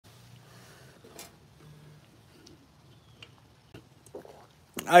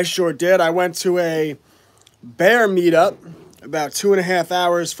I sure did. I went to a bear meetup about 2.5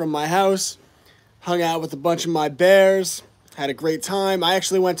 hours from my house. Hung out with a bunch of my bears. Had a great time. I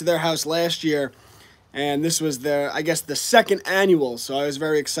actually went to their house last year, and this was their, I guess, the second annual, so I was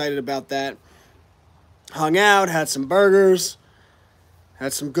very excited about that. Hung out, had some burgers,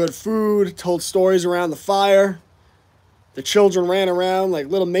 had some good food, told stories around the fire. The children ran around like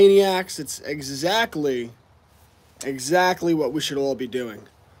little maniacs. It's exactly what we should all be doing.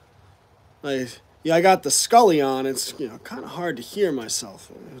 Like, yeah, I got the Scully on. It's, kind of hard to hear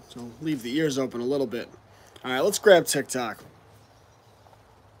myself. I'll leave the ears open a little bit. All right, let's grab TikTok.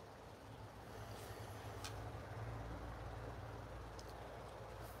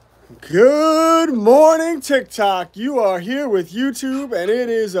 Good morning, TikTok. You are here with YouTube, and it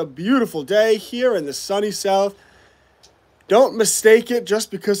is a beautiful day here in the sunny South. Don't mistake it.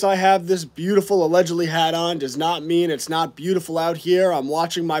 Just because I have this beautiful allegedly hat on does not mean it's not beautiful out here. I'm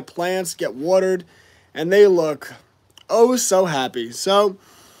watching my plants get watered, and they look oh so happy. So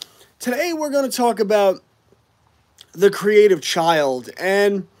today we're going to talk about the creative child,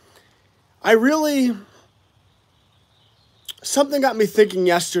 and something got me thinking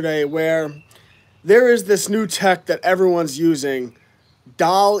yesterday where there is this new tech that everyone's using,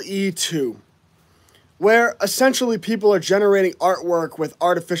 DALL-E 2, where essentially people are generating artwork with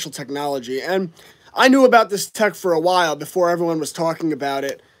artificial technology. And I knew about this tech for a while before everyone was talking about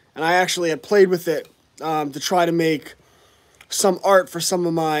it, and I actually had played with it to try to make some art for some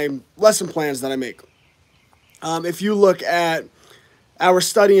of my lesson plans that I make. If you look at our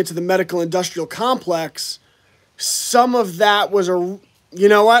study into the medical industrial complex, some of that was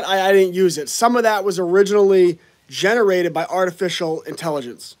I didn't use it. Some of that was originally generated by artificial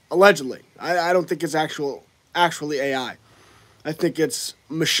intelligence, allegedly. I don't think it's actually AI. I think it's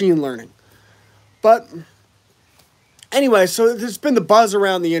machine learning. But anyway, so there's been the buzz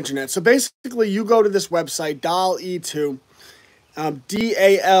around the internet. So basically, you go to this website, DALL-E 2,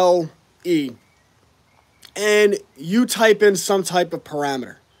 DALE, and you type in some type of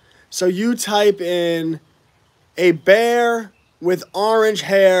parameter. So you type in a bear with orange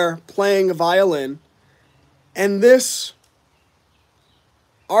hair playing a violin, and this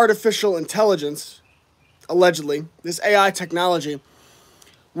artificial intelligence, allegedly, this AI technology,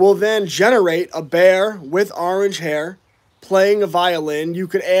 will then generate a bear with orange hair playing a violin. You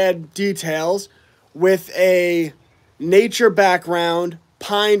could add details with a nature background,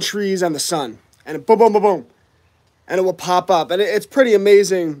 pine trees, and the sun. And boom, boom, boom, boom. And it will pop up. And it's pretty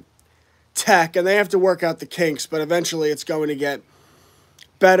amazing tech, and they have to work out the kinks, but eventually it's going to get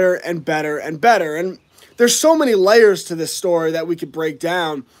better and better and better. And there's so many layers to this story that we could break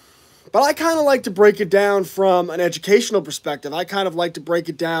down, but I kind of like to break it down from an educational perspective. I kind of like to break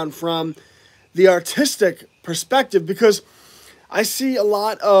it down from the artistic perspective, because I see a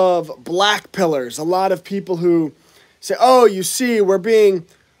lot of black pillars, a lot of people who say, oh, you see, we're being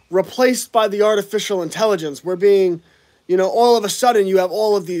replaced by the artificial intelligence. We're being, all of a sudden you have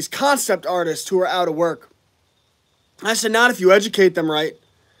all of these concept artists who are out of work. I said, not if you educate them right.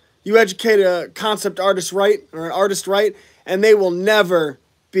 You educate a concept artist right, or an artist right, and they will never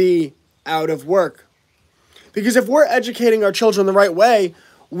be out of work. Because if we're educating our children the right way,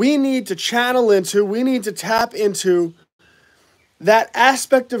 we need to tap into that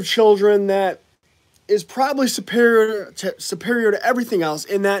aspect of children that is probably superior to everything else,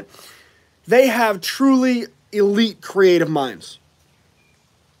 in that they have truly elite creative minds.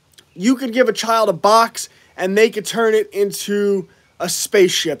 You could give a child a box and they could turn it into a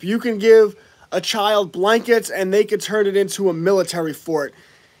spaceship. You can give a child blankets and they could turn it into a military fort.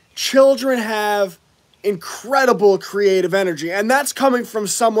 Children have incredible creative energy, and that's coming from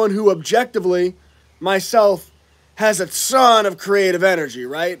someone who objectively, myself, has a ton of creative energy,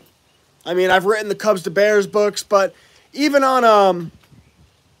 right? I mean, I've written the Cubs to Bears books, but even on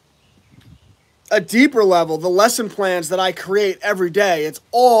a deeper level, the lesson plans that I create every day, it's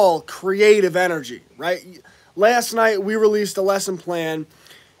all creative energy, right? Last night, we released a lesson plan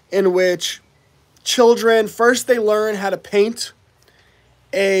in which children, first they learn how to paint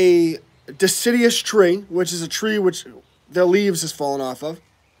a deciduous tree, which is a tree which their leaves has fallen off of.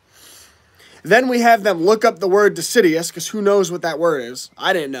 Then we have them look up the word deciduous, because who knows what that word is?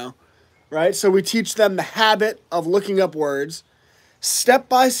 I didn't know, right? So we teach them the habit of looking up words. Step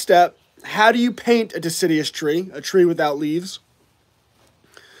by step, how do you paint a deciduous tree, a tree without leaves?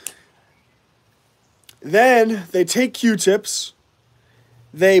 Then they take Q-tips,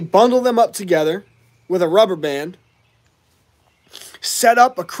 they bundle them up together with a rubber band, set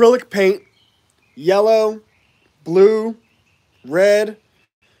up acrylic paint, yellow, blue, red,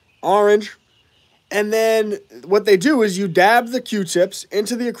 orange, And then what they do is you dab the Q-tips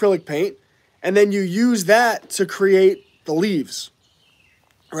into the acrylic paint, and then you use that to create the leaves,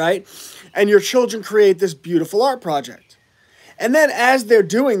 right? And your children create this beautiful art project. And then as they're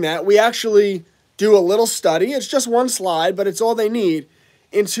doing that, we actually do a little study. It's just one slide, but it's all they need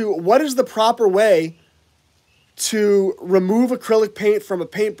into what is the proper way to remove acrylic paint from a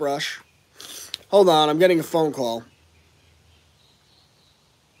paintbrush. Hold on, I'm getting a phone call.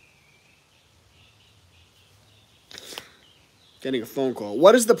 Getting a phone call.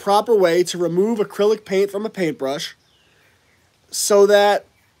 What is the proper way to remove acrylic paint from a paintbrush so that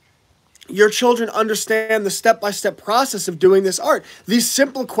your children understand the step-by-step process of doing this art? These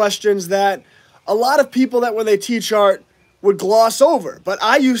simple questions that a lot of people that when they teach art would gloss over. But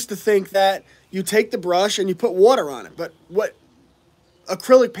I used to think that you take the brush and you put water on it. But what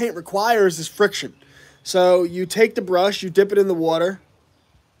acrylic paint requires is friction. So you take the brush, you dip it in the water.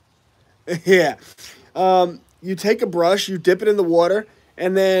 Yeah. You take a brush, you dip it in the water,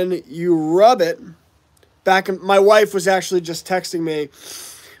 and then you rub it back. My wife was actually just texting me.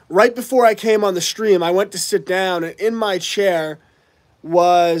 Right before I came on the stream, I went to sit down, and in my chair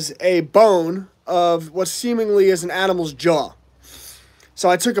was a bone of what seemingly is an animal's jaw. So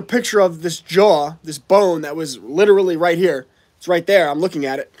I took a picture of this jaw, this bone that was literally right here. It's right there. I'm looking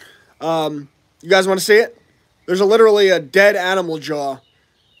at it. You guys want to see it? There's literally a dead animal jaw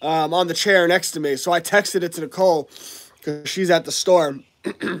on the chair next to me. So I texted it to Nicole because she's at the store.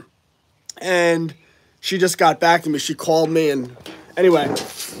 And she just got back to me. She called me. And anyway,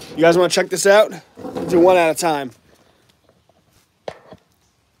 you guys want to check this out? We'll do one at a time.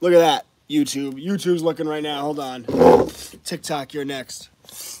 Look at that, YouTube. YouTube's looking right now. Hold on. TikTok, you're next.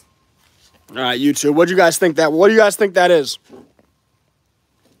 All right, YouTube. What do you guys think that is?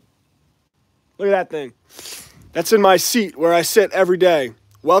 Look at that thing. That's in my seat where I sit every day.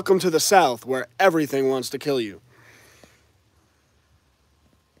 Welcome to the South, where everything wants to kill you.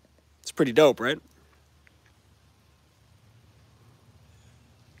 It's pretty dope, right?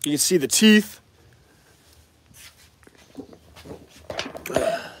 You can see the teeth.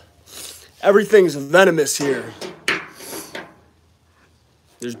 Everything's venomous here.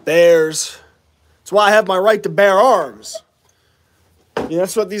 There's bears. That's why I have my right to bear arms. Yeah,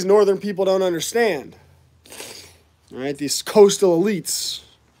 that's what these northern people don't understand. All right, these coastal elites.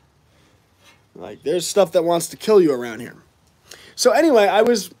 Like, there's stuff that wants to kill you around here. So anyway, I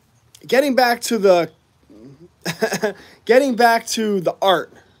was getting back to the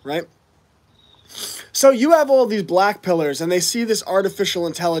art, right? So you have all these black pillars, and they see this artificial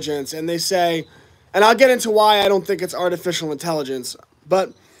intelligence, and they say, and I'll get into why I don't think it's artificial intelligence,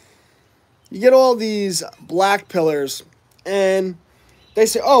 but you get all these black pillars, and they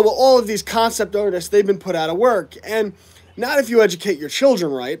say, oh, well, all of these concept artists, they've been put out of work. And not if you educate your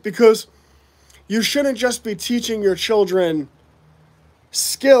children right, because you shouldn't just be teaching your children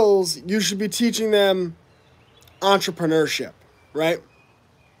skills, you should be teaching them entrepreneurship, right?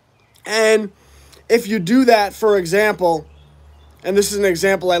 And if you do that, for example, and this is an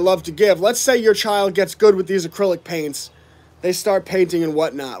example I love to give, let's say your child gets good with these acrylic paints, they start painting and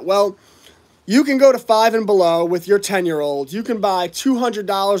whatnot. Well, you can go to Five and Below with your 10-year-old. You can buy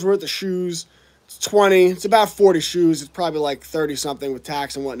 $200 worth of shoes. It's 20. It's about 40 shoes. It's probably like 30-something with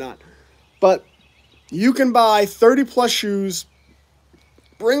tax and whatnot. But you can buy 30-plus shoes,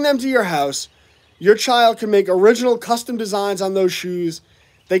 bring them to your house. Your child can make original custom designs on those shoes.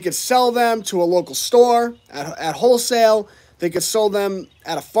 They could sell them to a local store at wholesale. They could sell them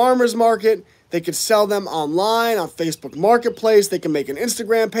at a farmer's market. They could sell them online on Facebook Marketplace. They can make an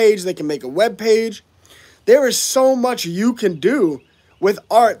Instagram page. They can make a web page. There is so much you can do with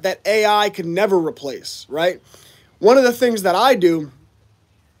art that AI can never replace, right? One of the things that I do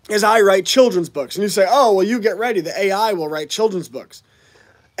is I write children's books. And you say, oh, well, you get ready. The AI will write children's books.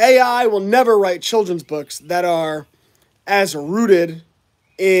 AI will never write children's books that are as rooted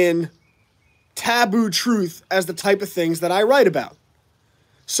in taboo truth as the type of things that I write about.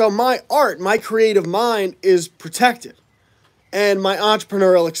 So my art, my creative mind is protected. And my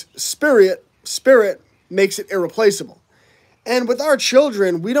entrepreneurial spirit makes it irreplaceable. And with our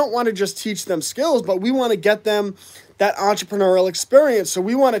children, we don't want to just teach them skills, but we want to get them that entrepreneurial experience. So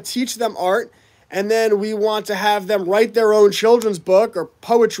we want to teach them art, and then we want to have them write their own children's book or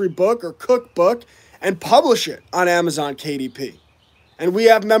poetry book or cookbook and publish it on Amazon KDP. And we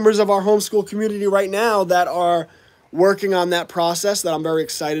have members of our homeschool community right now that are working on that process that I'm very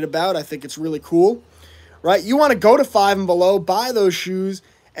excited about. I think it's really cool, right? You want to go to Five and Below, buy those shoes,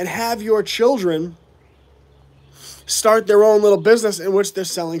 and have your children start their own little business in which they're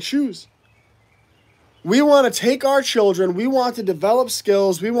selling shoes. We want to take our children, we want to develop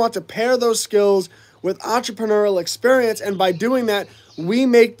skills, we want to pair those skills with entrepreneurial experience, and by doing that, we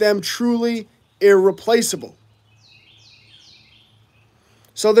make them truly irreplaceable.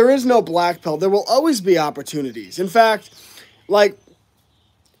 So there is no black pill. There will always be opportunities. In fact, like,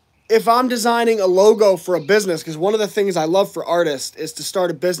 if I'm designing a logo for a business, because one of the things I love for artists is to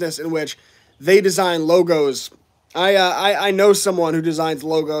start a business in which they design logos. I know someone who designs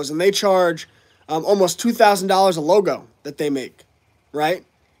logos, and they charge almost $2,000 a logo that they make, right?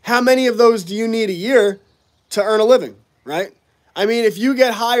 How many of those do you need a year to earn a living, right? I mean, if you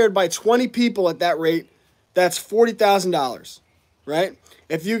get hired by 20 people at that rate, that's $40,000, right?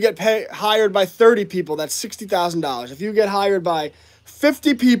 If you get hired by 30 people, that's $60,000. If you get hired by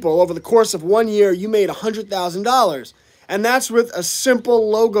 50 people over the course of 1 year, you made $100,000. And that's with a simple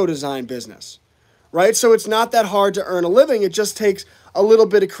logo design business, right? So it's not that hard to earn a living. It just takes a little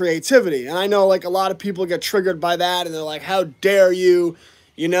bit of creativity. And I know, like, a lot of people get triggered by that, and they're like, how dare you?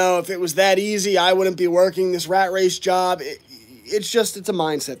 You know, if it was that easy, I wouldn't be working this rat race job. It's a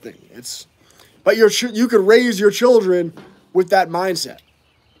mindset thing. But you could raise your children with that mindset.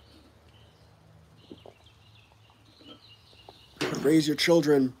 Raise your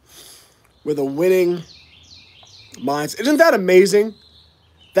children with a winning mindset. Isn't that amazing?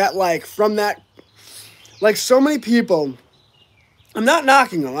 That, like, from that, like, so many people, I'm not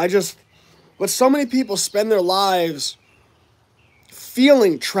knocking them, but so many people spend their lives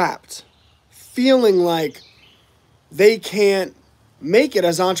feeling trapped, feeling like they can't make it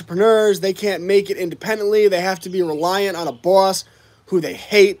as entrepreneurs, they can't make it independently, they have to be reliant on a boss who they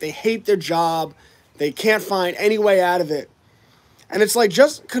hate their job, they can't find any way out of it. And it's like,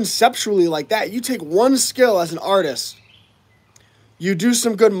 just conceptually like that, you take one skill as an artist, you do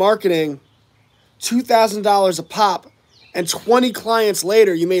some good marketing, $2,000 a pop, and 20 clients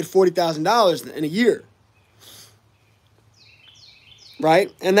later, you made $40,000 in a year.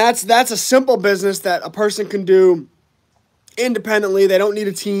 Right? And that's a simple business that a person can do independently. They don't need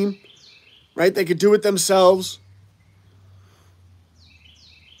a team, right? They could do it themselves.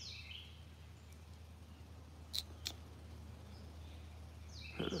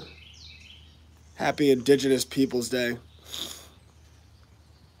 Happy Indigenous Peoples Day.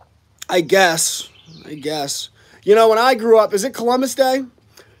 I guess. You know, when I grew up, is it Columbus Day?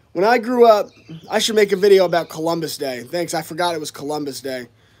 When I grew up, I should make a video about Columbus Day. Thanks, I forgot it was Columbus Day.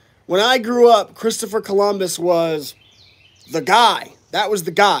 When I grew up, Christopher Columbus was the guy. That was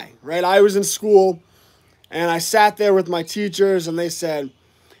the guy, right? I was in school, and I sat there with my teachers, and they said,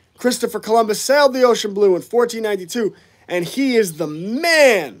 Christopher Columbus sailed the ocean blue in 1492, and he is the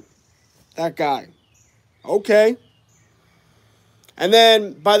man. That guy. Okay. And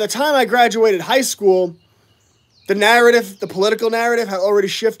then by the time I graduated high school, the political narrative had already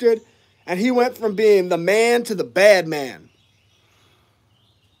shifted, and he went from being the man to the bad man.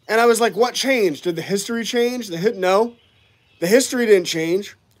 And I was like, what changed? Did the history change? No, the history didn't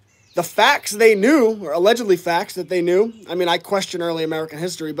change. The facts they knew, or allegedly facts that they knew, I mean, I question early American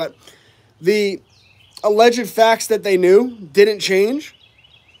history, but the alleged facts that they knew didn't change.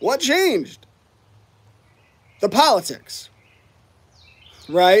 What changed? The politics,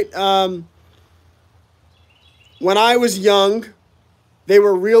 right? When I was young, they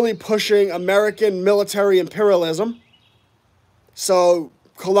were really pushing American military imperialism. So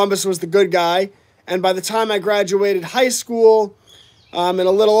Columbus was the good guy. And by the time I graduated high school, and a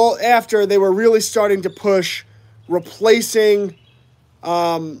little after, they were really starting to push replacing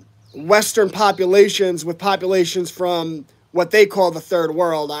Western populations with populations from what they call the third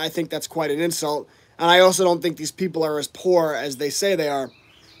world. I think that's quite an insult. And I also don't think these people are as poor as they say they are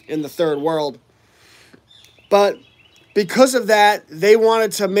in the third world. But because of that, they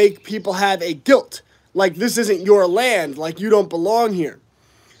wanted to make people have a guilt. Like, this isn't your land. Like, you don't belong here.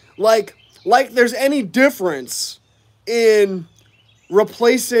 Like there's any difference in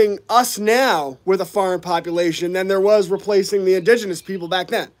replacing us now with a foreign population than there was replacing the indigenous people back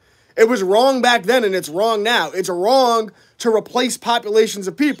then. It was wrong back then, and it's wrong now. It's wrong to replace populations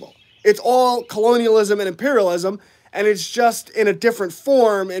of people. It's all colonialism and imperialism, and it's just in a different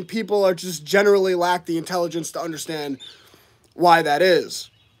form, and people are just generally lack the intelligence to understand why that is.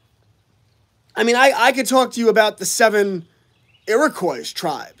 I mean, I could talk to you about the 7 Iroquois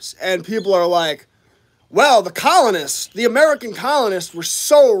tribes, and people are like, well, the American colonists were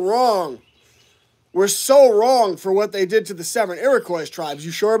so wrong. We're so wrong for what they did to the 7 Iroquois tribes.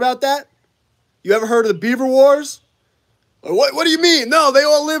 You sure about that? You ever heard of the Beaver Wars? What do you mean? No, they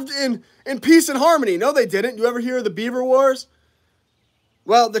all lived in peace and harmony. No, they didn't. You ever hear of the Beaver Wars?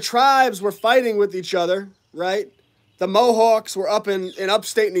 Well, the tribes were fighting with each other, right? the Mohawks were up in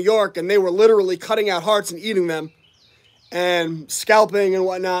upstate New York, and they were literally cutting out hearts and eating them and scalping and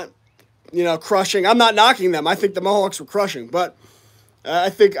whatnot, crushing. I'm not knocking them. I think the Mohawks were crushing, but I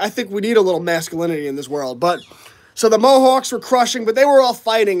think we need a little masculinity in this world. But so the Mohawks were crushing, but they were all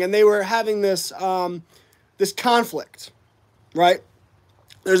fighting, and they were having this this conflict, right?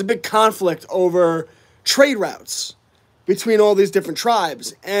 There's a big conflict over trade routes between all these different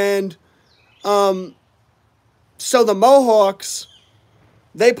tribes. And so the Mohawks,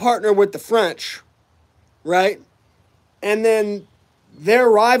 they partner with the French, right? And then their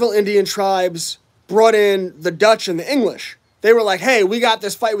rival Indian tribes brought in the Dutch and the English. They were like, hey, we got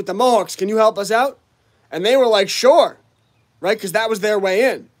this fight with the Mohawks. Can you help us out? And they were like, sure, right? Because that was their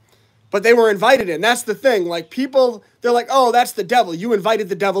way in. But they were invited in. That's the thing. Like, people, they're like, oh, that's the devil. You invited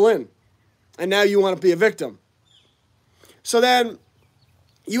the devil in. And now you want to be a victim. So then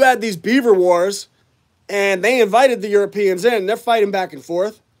you had these beaver wars, and they invited the Europeans in. They're fighting back and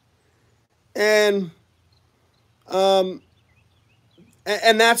forth. And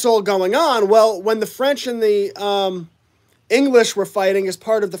that's all going on. Well, when the French and the English were fighting as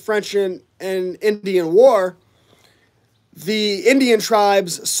part of the French and Indian War, the Indian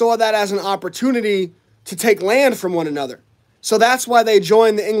tribes saw that as an opportunity to take land from one another. So that's why they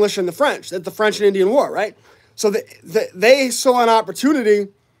joined the English and the French, at the French and Indian War, right? So they saw an opportunity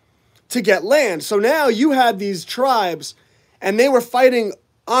to get land. So now you had these tribes, and they were fighting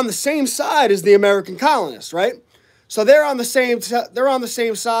on the same side as the American colonists, right? So they're on the same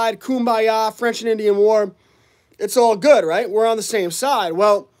side, kumbaya, French and Indian War. It's all good, right? We're on the same side.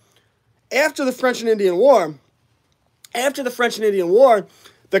 Well, after the French and Indian War,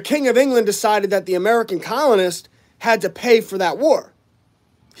 the King of England decided that the American colonists had to pay for that war.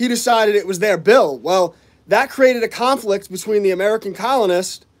 He decided it was their bill. Well, that created a conflict between the American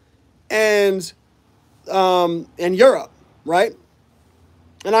colonists and Europe, right?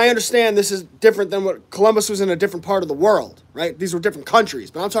 And I understand this is different than what Columbus was in a different part of the world, right? These were different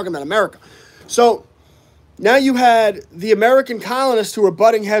countries, but I'm talking about America. So now you had the American colonists who were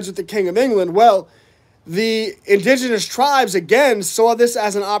butting heads with the King of England. Well, the indigenous tribes, again, saw this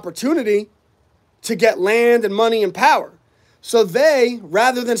as an opportunity to get land and money and power. So they,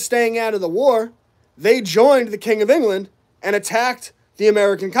 rather than staying out of the war, they joined the King of England and attacked the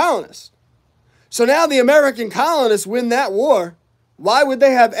American colonists. So now the American colonists win that war. Why would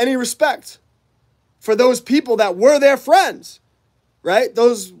they have any respect for those people that were their friends, right?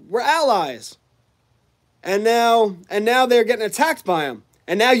 Those were allies. And now they're getting attacked by them.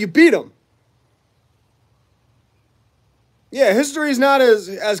 And now you beat them. Yeah, history is not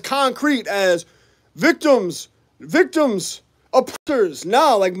as concrete as victims, oppressors.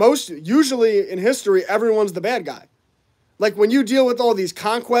 No, like usually in history, everyone's the bad guy. Like when you deal with all these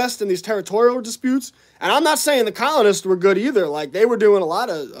conquests and these territorial disputes, and I'm not saying the colonists were good either. Like they were doing a lot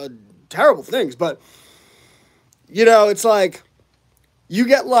of terrible things, but it's like you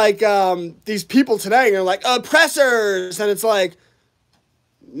get like these people today, and they're like oppressors, and it's like,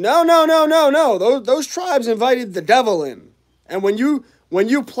 no. Those tribes invited the devil in. And when you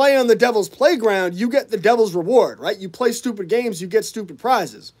play on the devil's playground, you get the devil's reward, right? You play stupid games, you get stupid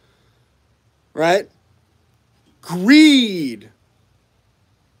prizes, right? Greed.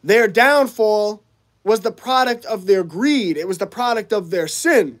 Their downfall was the product of their greed. It was the product of their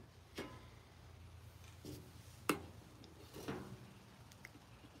sin.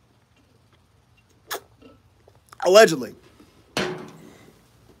 Allegedly.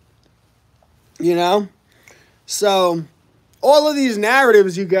 So all of these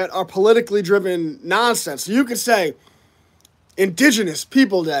narratives you get are politically driven nonsense. So you could say Indigenous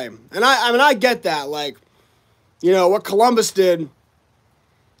People Day. And I get that. Like, what Columbus did,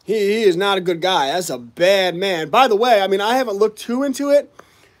 he is not a good guy. That's a bad man. By the way, I haven't looked too into it,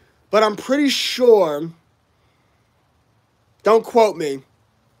 but I'm pretty sure, don't quote me,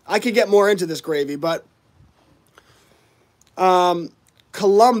 I could get more into this gravy, but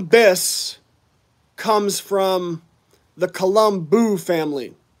Columbus comes from the Columbu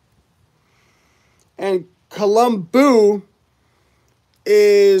family. And Columbu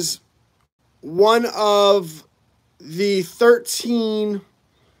is one of the 13,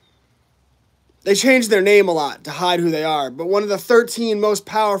 they changed their name a lot to hide who they are, but one of the 13 most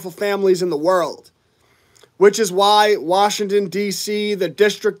powerful families in the world, which is why Washington, D.C., the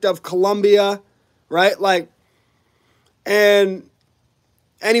District of Columbia, right? And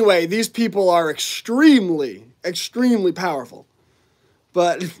anyway, these people are extremely powerful.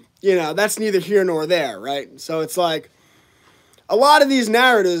 But, that's neither here nor there, right? So it's like, a lot of these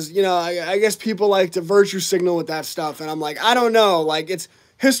narratives, I guess people like to virtue signal with that stuff. And I'm like, I don't know. Like,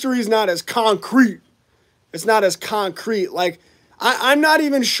 history's not as concrete It's not as concrete. Like, I'm not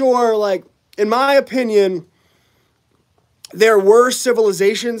even sure, like, in my opinion, there were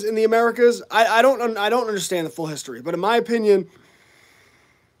civilizations in the Americas. I don't understand the full history, but in my opinion,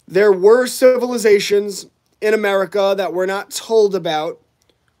 there were civilizations in America that we're not told about,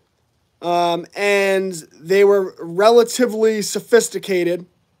 and they were relatively sophisticated,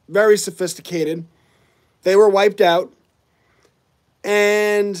 very sophisticated. They were wiped out,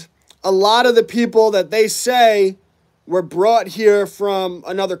 and a lot of the people that they say were brought here from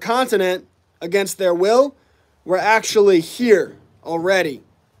another continent against their will were actually here already.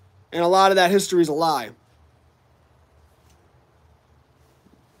 And a lot of that history is a lie.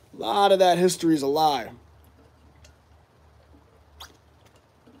 A lot of that history is a lie.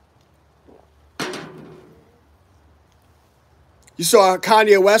 You saw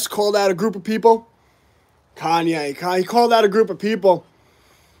Kanye West called out a group of people. He called out a group of people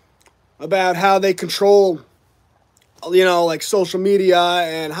about how they control, you know, like social media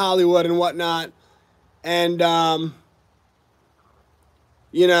and Hollywood and whatnot. And,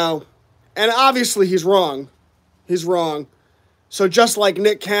 you know, and obviously he's wrong. He's wrong. So just like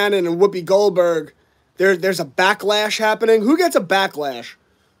Nick Cannon and Whoopi Goldberg, there's a backlash happening. Who gets a backlash?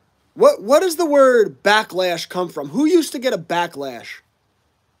 What does the word backlash come from? Who used to get a backlash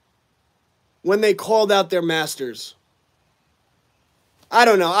when they called out their masters? I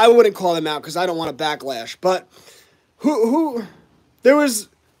don't know. I wouldn't call them out because I don't want a backlash. But what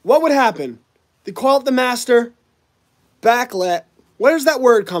would happen? They call it the master, backlash. Where does that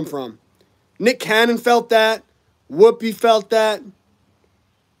word come from? Nick Cannon felt that. Whoopi felt that.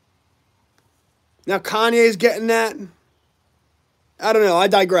 Now Kanye's getting that. I don't know. I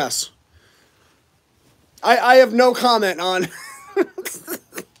digress. I have no comment on...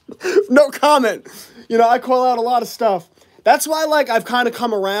 no comment. You know, I call out a lot of stuff. That's why, like, I've kind of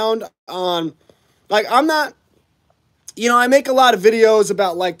come around on... Like, I'm not... You know, I make a lot of videos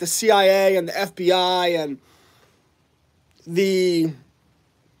about, like, the CIA and the FBI and the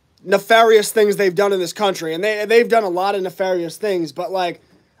nefarious things they've done in this country. And they've done a lot of nefarious things. But, like,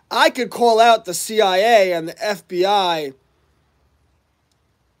 I could call out the CIA and the FBI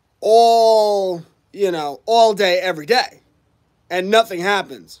all, you know, all day, every day. And nothing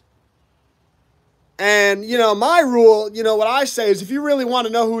happens. And, you know, my rule, you know, what I say is if you really want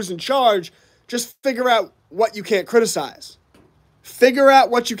to know who's in charge, just figure out what you can't criticize. Figure out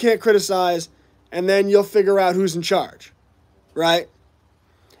what you can't criticize, and then you'll figure out who's in charge. Right?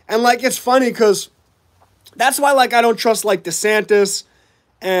 And, like, it's funny because that's why, like, I don't trust, like, DeSantis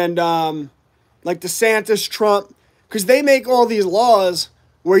and, like, DeSantis, Trump, because they make all these laws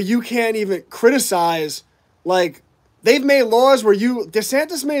where you can't even criticize, like, they've made laws where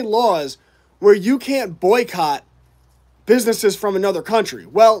DeSantis made laws where you can't boycott businesses from another country.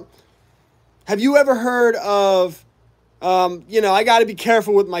 Well, have you ever heard of, you know, I got to be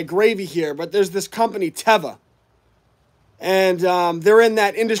careful with my gravy here, but there's this company, Teva. And they're in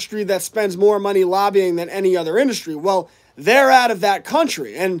that industry that spends more money lobbying than any other industry. Well, they're out of that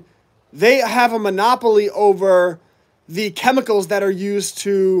country, and they have a monopoly over the chemicals that are used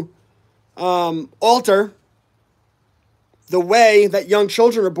to alter the way that young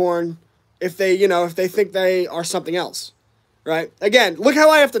children are born if they, you know, if they think they are something else, right? Again, look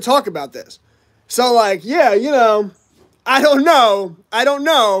how I have to talk about this. So, like, yeah, you know, I don't know.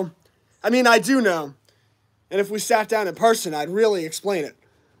 I mean, I do know. And if we sat down in person, I'd really explain it.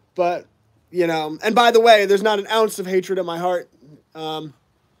 But, you know, and by the way, there's not an ounce of hatred in my heart. In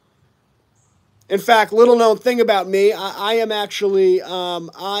fact, little known thing about me, I am actually,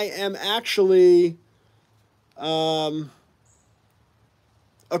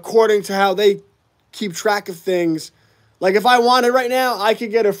 according to how they keep track of things, like if I wanted right now, I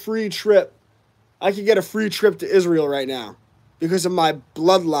could get a free trip. I could get a free trip to Israel right now because of my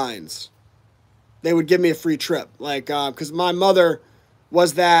bloodlines. They would give me a free trip, like, because my mother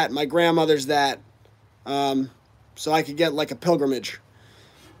was that, my grandmother's that, so I could get like a pilgrimage.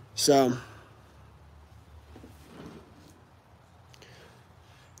 So,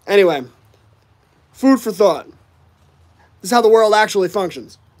 anyway, food for thought. This is how the world actually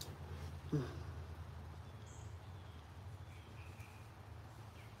functions.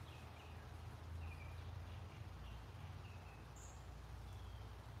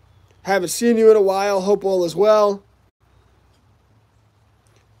 Haven't seen you in a while. Hope all is well.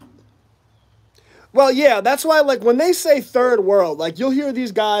 Well, yeah, that's why, like, when they say third world, like, you'll hear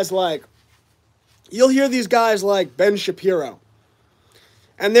these guys like Ben Shapiro.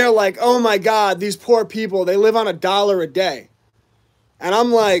 And they're like, oh my God, these poor people, they live on $1 a day. And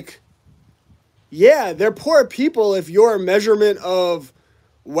I'm like, yeah, they're poor people if your measurement of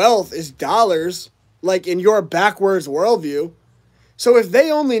wealth is dollars. like in your backwards worldview. So if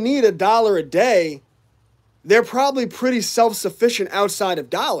they only need $1 a day, they're probably pretty self-sufficient outside of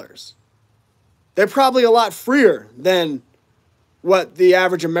dollars. They're probably a lot freer than what the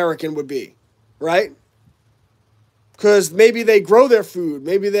average American would be, right? Because maybe they grow their food.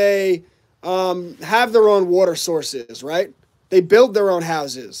 Maybe they have their own water sources, right? They build their own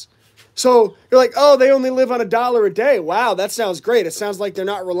houses. So you're like, oh, they only live on $1 a day. Wow, that sounds great. It sounds like they're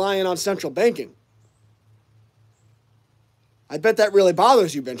not relying on central banking. I bet that really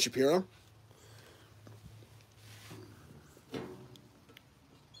bothers you, Ben Shapiro.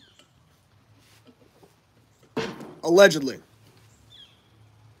 Allegedly.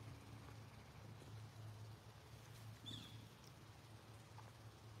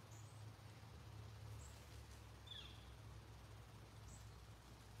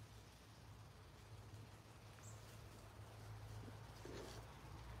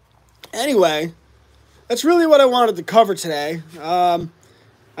 Anyway, that's really what I wanted to cover today. I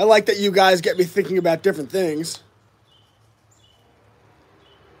like that you guys get me thinking about different things.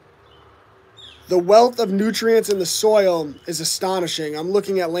 The wealth of nutrients in the soil is astonishing. I'm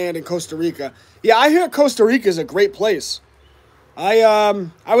looking at land in Costa Rica. Yeah, I hear Costa Rica is a great place. I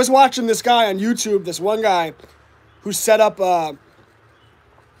was watching this guy on YouTube, this one guy who set up a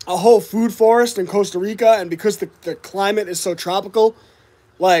whole food forest in Costa Rica, and because the climate is so tropical,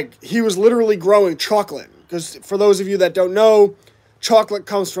 like, he was literally growing chocolate. Because for those of you that don't know, chocolate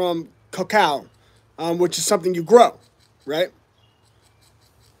comes from cacao, which is something you grow, right?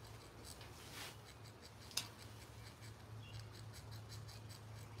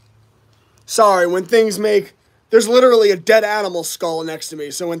 Sorry, when things make... There's literally a dead animal skull next to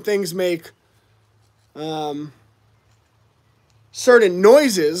me. So when things make certain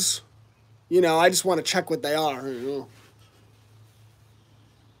noises, you know, I just want to check what they are.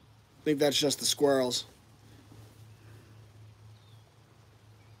 I think that's just the squirrels.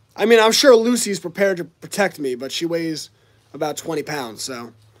 I mean, I'm sure Lucy's prepared to protect me, but she weighs about 20 pounds,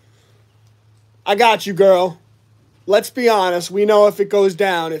 so. I got you, girl. Let's be honest. We know if it goes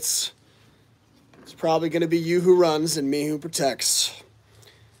down, it's probably going to be you who runs and me who protects.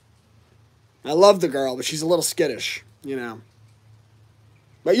 I love the girl, but she's a little skittish, you know.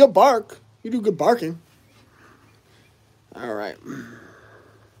 But you'll bark. You do good barking. All right.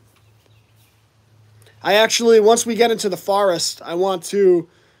 I actually, once we get into the forest, I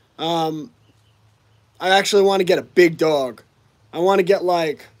actually want to get a big dog. I want to get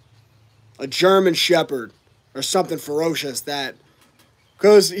like a German Shepherd or something ferocious that,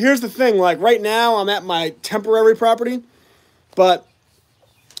 because here's the thing, like right now I'm at my temporary property, but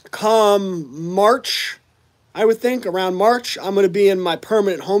come March, I would think around March, I'm going to be in my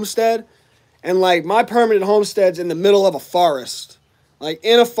permanent homestead, and like my permanent homestead's in the middle of a forest. Like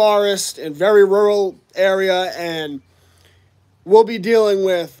in a forest, in very rural area, and we'll be dealing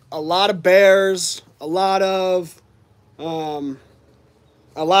with a lot of bears, a lot of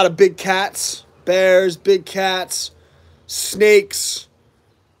big cats, bears, big cats, snakes,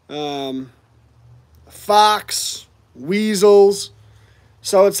 fox, weasels.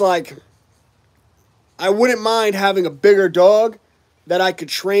 So it's like, I wouldn't mind having a bigger dog that I could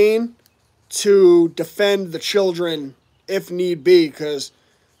train to defend the children if need be, because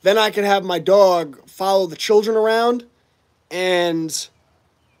then I could have my dog follow the children around, and,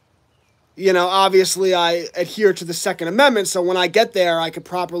 you know, obviously I adhere to the Second Amendment, so when I get there, I could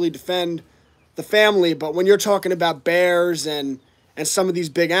properly defend the family. But when you're talking about bears and some of these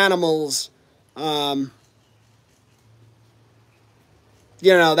big animals, you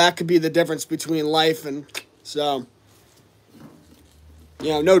know, that could be the difference between life and, so, you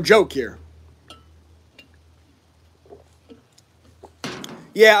know, no joke here.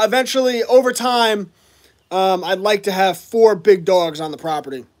 Yeah, eventually, over time, I'd like to have 4 big dogs on the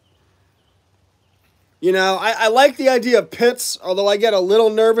property. You know, I like the idea of pits, although I get a little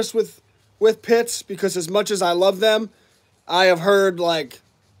nervous with pits, because as much as I love them, I have heard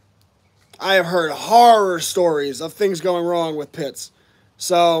horror stories of things going wrong with pits.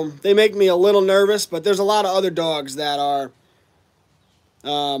 So they make me a little nervous, but there's a lot of other dogs that are,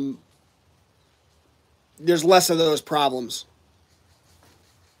 there's less of those problems.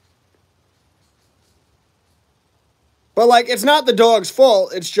 But, like, it's not the dog's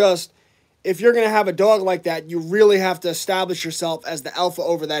fault. It's just, if you're going to have a dog like that, you really have to establish yourself as the alpha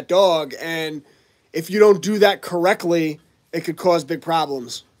over that dog. And if you don't do that correctly, it could cause big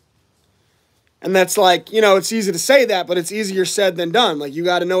problems. And that's like, you know, it's easy to say that, but it's easier said than done. Like, you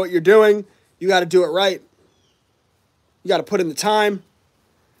got to know what you're doing. You got to do it right. You got to put in the time.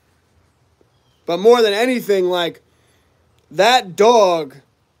 But more than anything, like, that dog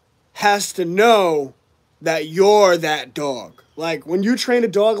has to know that you're that dog. Like, when you train a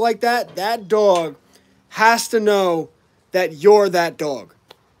dog like that, that dog has to know that you're that dog.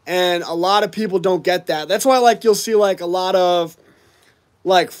 And a lot of people don't get that. That's why, like, you'll see, like, a lot of,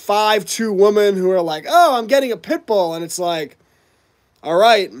 like, 5'2" women who are like, oh, I'm getting a pit bull. And it's like, all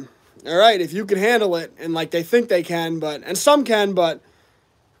right, if you can handle it. And, like, they think they can, and some can, but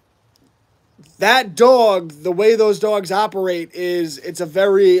that dog, the way those dogs operate it's a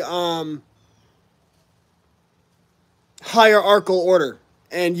very hierarchical order.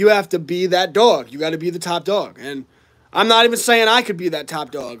 And you have to be that dog. You got to be the top dog. And I'm not even saying I could be that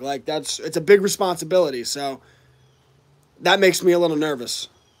top dog. Like, it's a big responsibility. So that makes me a little nervous.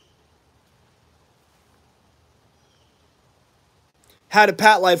 How did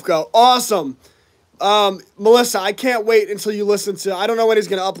Pat Life go? Awesome. Melissa, I can't wait until you listen to, I don't know when he's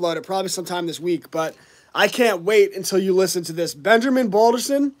going to upload it, probably sometime this week, but I can't wait until you listen to this. Benjamin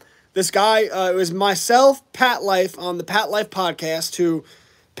Balderson, this guy, it was myself, Pat Life, on the Pat Life podcast, who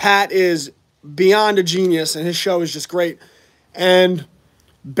Pat is beyond a genius, and his show is just great, and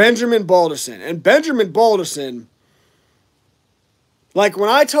Benjamin Balderson. And Benjamin Balderson, like, when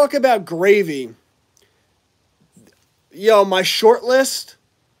I talk about gravy, my short list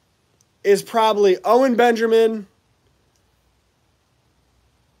is probably Owen Benjamin,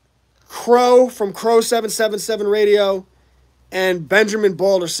 Crow from Crow 777 Radio, and Benjamin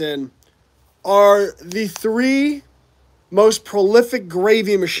Balderson are the three most prolific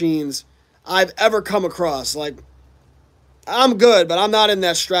gravy machines I've ever come across. Like, I'm good, but I'm not in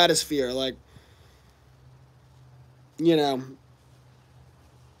that stratosphere. Like, I'm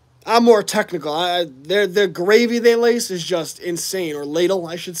more technical. Their gravy they lace is just insane, or ladle,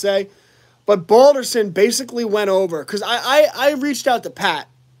 I should say. But Balderson basically went over, because I reached out to Pat.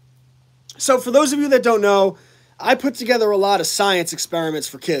 So for those of you that don't know, I put together a lot of science experiments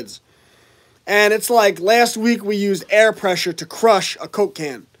for kids. And it's like, last week we used air pressure to crush a Coke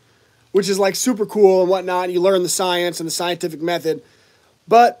can, which is like super cool and whatnot. You learn the science and the scientific method.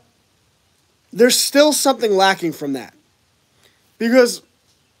 But there's still something lacking from that. Because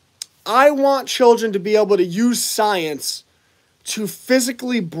I want children to be able to use science to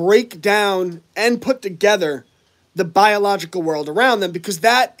physically break down and put together the biological world around them, because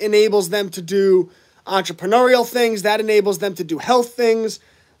that enables them to do entrepreneurial things, that enables them to do health things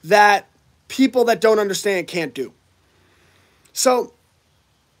that people that don't understand can't do. So,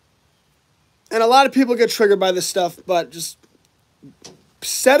 and a lot of people get triggered by this stuff, but just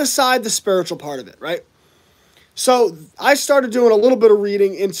set aside the spiritual part of it, right? So I started doing a little bit of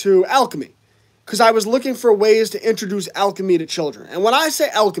reading into alchemy, because I was looking for ways to introduce alchemy to children. And when I say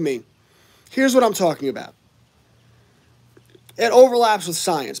alchemy, here's what I'm talking about. It overlaps with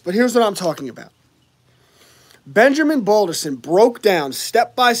science, but here's what I'm talking about. Benjamin Balderson broke down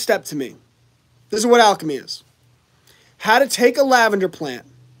step by step to me. This is what alchemy is. How to take a lavender plant,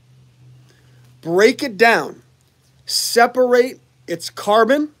 break it down, separate its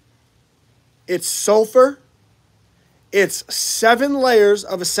carbon, its sulfur, its 7 layers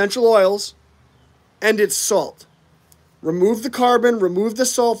of essential oils, and its salt. Remove the carbon, remove the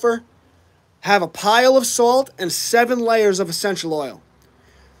sulfur, have a pile of salt and 7 layers of essential oil.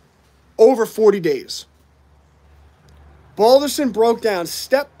 Over 40 days. Balderson broke down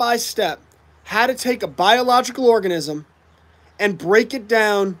step by step how to take a biological organism and break it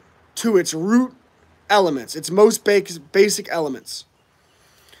down to its root elements, its most basic elements.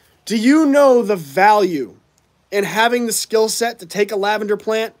 Do you know the value in having the skill set to take a lavender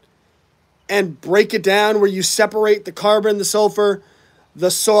plant and break it down where you separate the carbon, the sulfur, the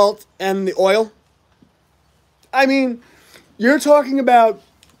salt, and the oil? I mean, you're talking about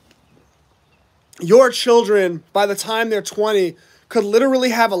your children, by the time they're 20, could literally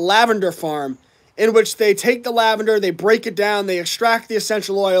have a lavender farm in which they take the lavender, they break it down, they extract the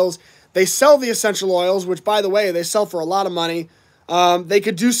essential oils, they sell the essential oils, which, by the way, they sell for a lot of money. They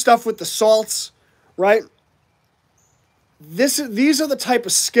could do stuff with the salts, right? These are the type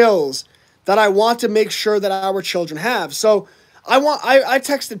of skills that I want to make sure that our children have. So I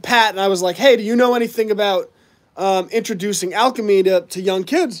texted Pat and I was like, hey, do you know anything about introducing alchemy to young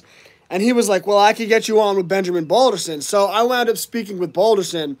kids? And he was like, well, I could get you on with Benjamin Balderson. So I wound up speaking with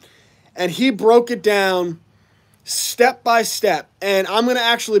Balderson, and he broke it down step by step. And I'm going to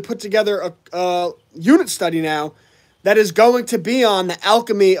actually put together a unit study now that is going to be on the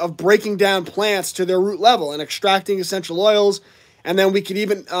alchemy of breaking down plants to their root level and extracting essential oils. And then we could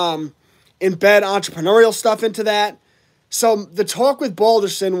even embed entrepreneurial stuff into that. So the talk with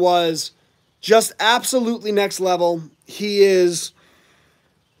Balderson was just absolutely next level. He is,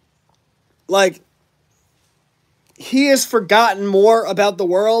 like, he has forgotten more about the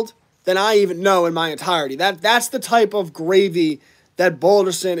world than I even know in my entirety. That's the type of gravy that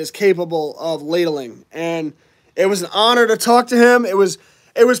Balderson is capable of ladling. And it was an honor to talk to him. It was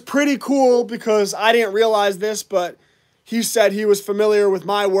pretty cool because I didn't realize this, but he said he was familiar with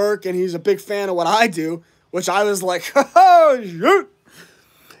my work and he's a big fan of what I do, which I was like, oh, shoot.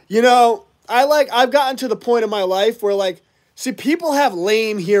 You know, I've gotten to the point in my life where, like, see, people have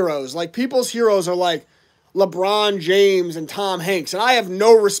lame heroes. Like, people's heroes are like LeBron James and Tom Hanks, and I have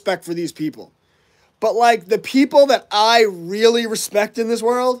no respect for these people. But, like, the people that I really respect in this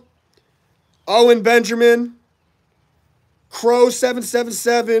world, Owen Benjamin, Crow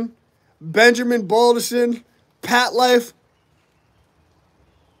 777, Benjamin Balderson, Pat Life.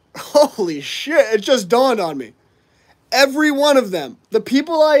 Holy shit, it just dawned on me. Every one of them, the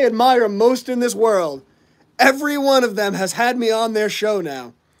people I admire most in this world, every one of them has had me on their show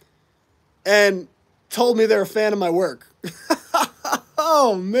now and told me they're a fan of my work.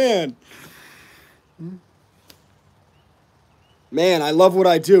 Oh, man. Man, I love what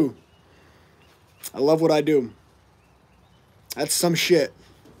I do. I love what I do. That's some shit.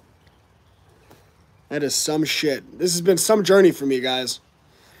 That is some shit. This has been some journey for me, guys.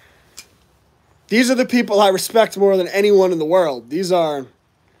 These are the people I respect more than anyone in the world.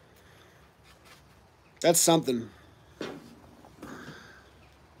 That's something.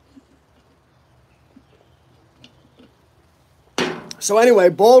 So anyway,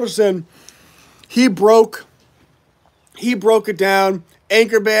 Balderson, he broke it down.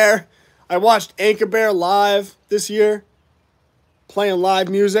 Anchor Bear, I watched Anchor Bear live this year, playing live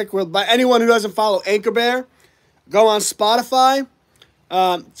music. By anyone who doesn't follow Anchor Bear, go on Spotify,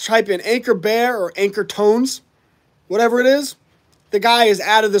 type in Anchor Bear or Anchor Tones, whatever it is. The guy is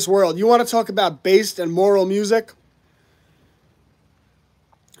out of this world. You want to talk about based and moral music?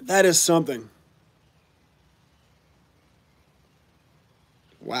 That is something.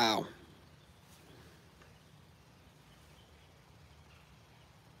 Wow.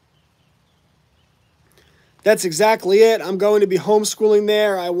 That's exactly it. I'm going to be homeschooling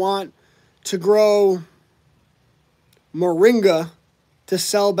there. I want to grow moringa to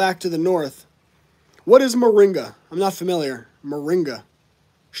sell back to the north. What is moringa? I'm not familiar. Moringa.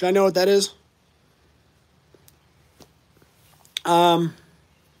 Should I know what that is?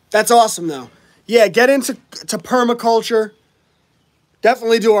 That's awesome, though. Yeah, get into permaculture.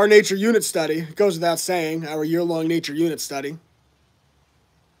 Definitely do our nature unit study. It goes without saying, our year-long nature unit study.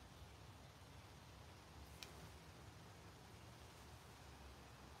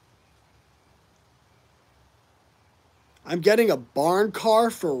 I'm getting a barn car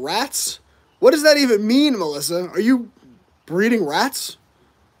for rats? What does that even mean, Melissa? Are you breeding rats?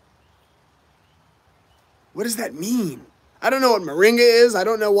 What does that mean? I don't know what moringa is. I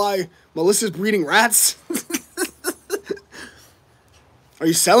don't know why Melissa's breeding rats. Are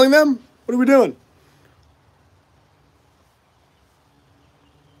you selling them? What are we doing?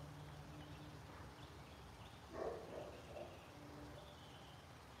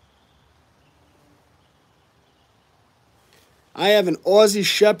 I have an Aussie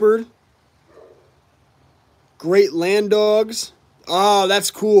Shepherd. Great land dogs. Oh, that's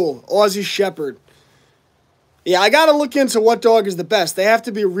cool. Aussie Shepherd. Yeah, I got to look into what dog is the best. They have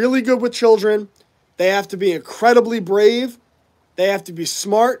to be really good with children. They have to be incredibly brave. They have to be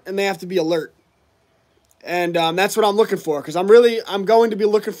smart, and they have to be alert. And that's what I'm looking for, because I'm going to be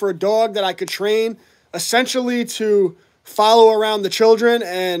looking for a dog that I could train essentially to follow around the children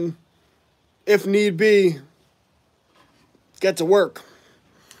and, if need be, get to work.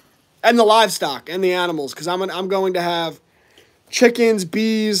 And the livestock and the animals, because I'm going to have chickens,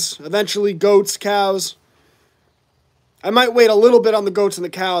 bees, eventually goats, cows. I might wait a little bit on the goats and the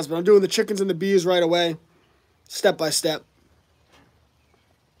cows, but I'm doing the chickens and the bees right away, step by step.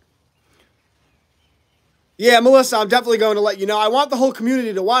 Yeah, Melissa, I'm definitely going to let you know. I want the whole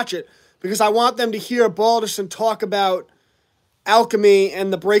community to watch it because I want them to hear Balderson talk about alchemy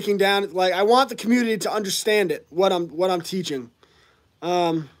and the breaking down. Like, I want the community to understand it, what I'm teaching.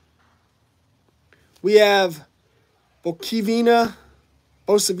 We have Bosavina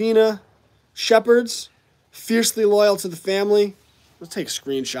Shepherds, fiercely loyal to the family. Let's take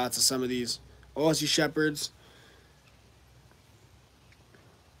screenshots of some of these. Aussie Shepherds.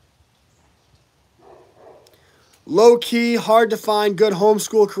 Low-key, hard to find good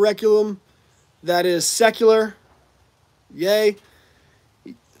homeschool curriculum that is secular. Yay.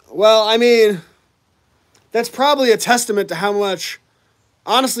 Well, I mean, that's probably a testament to how much,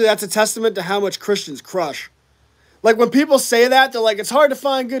 honestly, that's a testament to how much Christians crush. Like, when people say that, they're like, it's hard to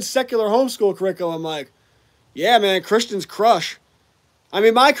find good secular homeschool curriculum. I'm like, yeah, man, Christians crush. I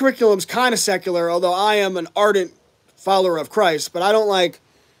mean, my curriculum's kind of secular, although I am an ardent follower of Christ, but I don't like,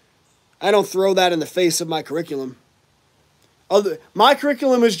 I don't throw that in the face of my curriculum. My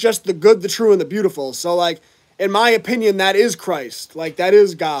curriculum is just the good, the true, and the beautiful. So, like, in my opinion, that is Christ. Like, that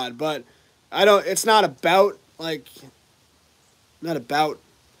is God. But it's not about, like, not about.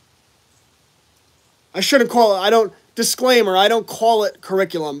 I shouldn't call it, disclaimer, I don't call it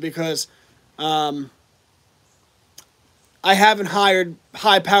curriculum because I haven't hired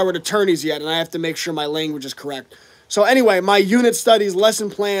high-powered attorneys yet, and I have to make sure my language is correct. So anyway, my unit studies, lesson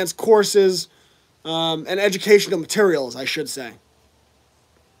plans, courses, and educational materials, I should say.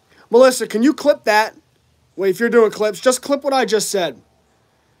 Melissa, can you clip that? Wait, if you're doing clips, just clip what I just said.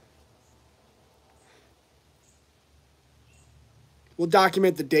 We'll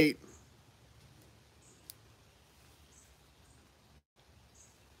document the date.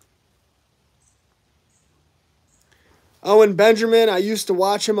 Owen Benjamin, I used to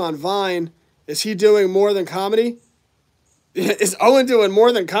watch him on Vine. Is he doing more than comedy? Is Owen doing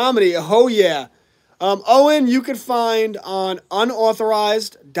more than comedy? Oh, yeah. Owen, you can find on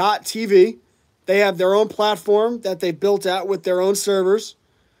unauthorized.tv. They have their own platform that they built out with their own servers.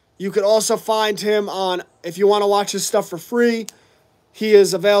 You could also find him on, if you want to watch his stuff for free, he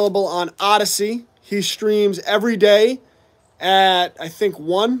is available on Odyssey. He streams every day at, I think,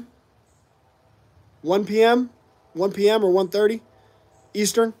 1 p.m. 1 p.m. or 1:30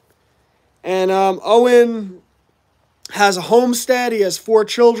 Eastern. And Owen has a homestead. He has 4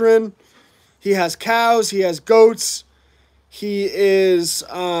 children. He has cows. He has goats. He's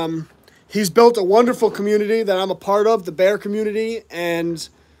built a wonderful community that I'm a part of, the bear community. And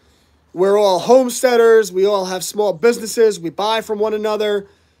we're all homesteaders. We all have small businesses. We buy from one another.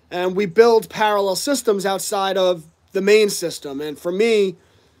 And we build parallel systems outside of the main system. And for me,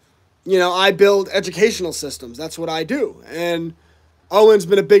 I build educational systems. That's what I do. And Owen's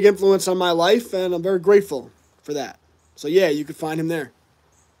been a big influence on my life, and I'm very grateful for that. So, yeah, you can find him there.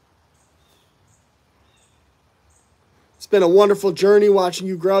 It's been a wonderful journey watching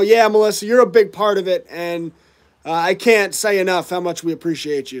you grow. Yeah, Melissa, you're a big part of it, and I can't say enough how much we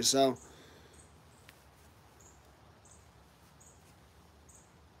appreciate you. So,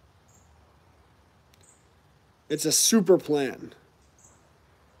 it's a super plan.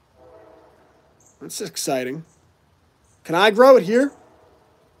 That's exciting. Can I grow it here?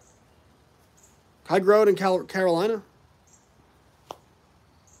 Can I grow it in Carolina?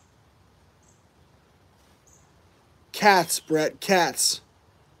 Cats, Brett, cats.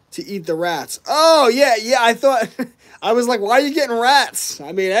 To eat the rats. Oh, yeah, I thought, I was like, why are you getting rats?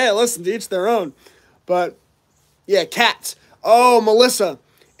 I mean, hey, listen, to each their own. But, yeah, cats. Oh, Melissa,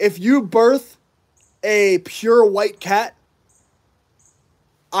 if you birth a pure white cat,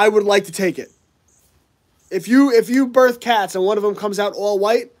 I would like to take it. If you birth cats and one of them comes out all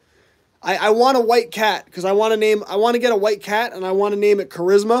white, I want a white cat because I want to get a white cat and I want to name it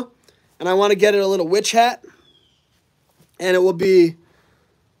Charisma, and I want to get it a little witch hat, and it will be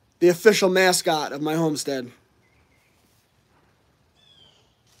the official mascot of my homestead.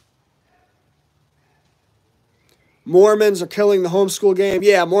 Mormons are killing the homeschool game.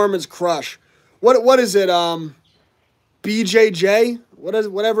 Yeah, Mormons crush. What is it? BJJ?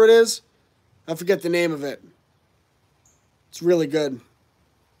 Whatever it is? I forget the name of it. It's really good.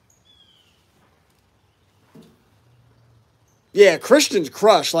 Yeah, Christians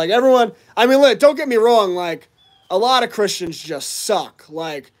crush. Like, everyone, I mean, look, don't get me wrong, like, a lot of Christians just suck.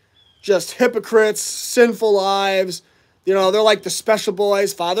 Like, just hypocrites, sinful lives. They're like the special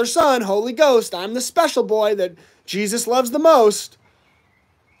boys, Father, Son, Holy Ghost. I'm the special boy that Jesus loves the most.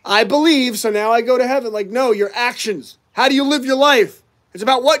 I believe, so now I go to heaven. Like, no, your actions. How do you live your life? It's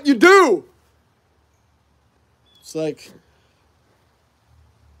about what you do. It's like,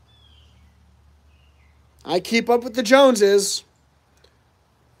 I keep up with the Joneses,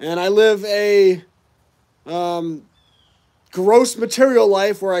 and I live a gross material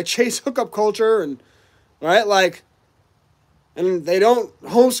life where I chase hookup culture and, right, like, and they don't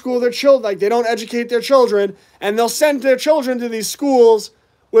homeschool their children, like, they don't educate their children, and they'll send their children to these schools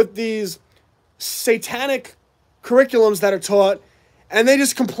with these satanic curriculums that are taught, and they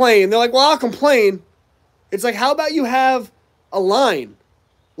just complain. They're like, well, I'll complain. It's like, how about you have a line?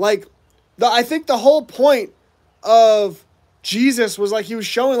 Like, I think the whole point of Jesus was like, he was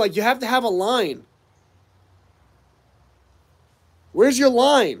showing, like, you have to have a line. Where's your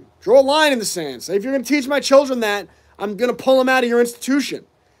line? Draw a line in the sand. Say, if you're going to teach my children that, I'm going to pull them out of your institution.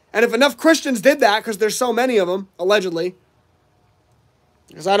 And if enough Christians did that, because there's so many of them, allegedly,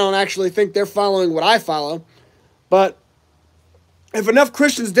 because I don't actually think they're following what I follow, but if enough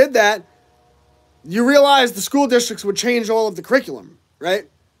Christians did that, you realize the school districts would change all of the curriculum, right?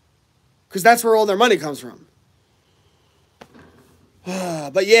 Because that's where all their money comes from.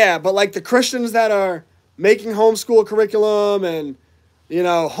 But yeah, but like the Christians that are making homeschool curriculum and, you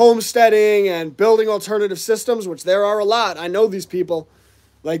know, homesteading and building alternative systems, which there are a lot. I know these people.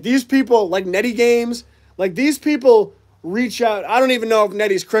 Like these people, like Nettie Games, like these people reach out. I don't even know if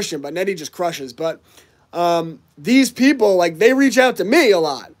Nettie's Christian, but Nettie just crushes. But these people, like they reach out to me a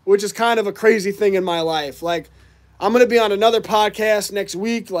lot, which is kind of a crazy thing in my life. Like I'm going to be on another podcast next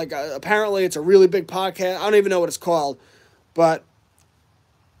week. Like apparently it's a really big podcast. I don't even know what it's called. But,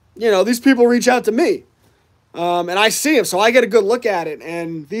 you know, these people reach out to me. And I see them, so I get a good look at it.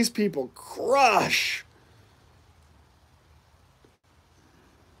 And these people crush.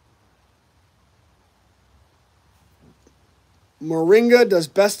 Moringa does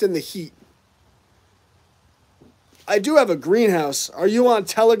best in the heat. I do have a greenhouse. Are you on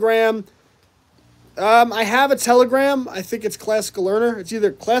Telegram? I have a Telegram. I think it's Classical Learner. It's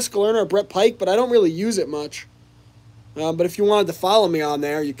either Classical Learner or Brett Pike, but I don't really use it much. But if you wanted to follow me on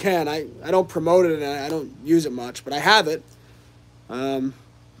there, you can. I don't promote it and I don't use it much, but I have it. You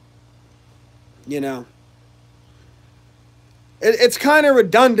know. It's kind of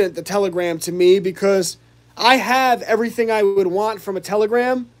redundant, the Telegram, to me, because I have everything I would want from a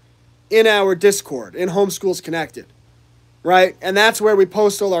Telegram in our Discord, in Homeschools Connected, right? And that's where we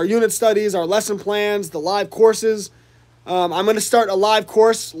post all our unit studies, our lesson plans, the live courses. I'm going to start a live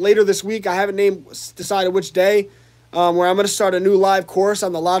course later this week. I haven't decided which day, where I'm going to start a new live course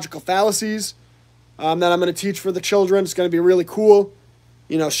on the logical fallacies that I'm going to teach for the children. It's going to be really cool.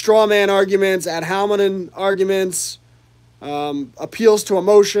 You know, straw man arguments, ad hominem arguments, appeals to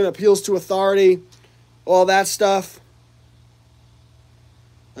emotion, appeals to authority, all that stuff.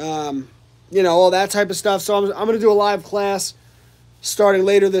 You know, all that type of stuff. So I'm going to do a live class starting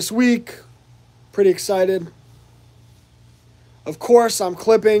later this week. Pretty excited. Of course, I'm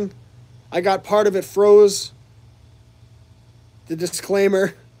clipping. I got part of it froze. The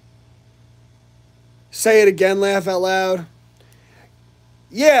disclaimer. Say it again, laugh out loud.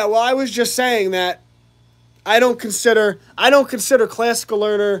 Yeah, well, I was just saying that I don't consider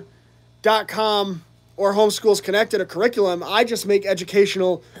classicallearner.com or Homeschools Connected a curriculum. I just make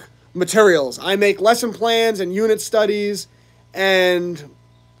educational materials. I make lesson plans and unit studies, and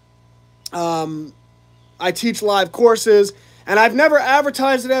I teach live courses, and I've never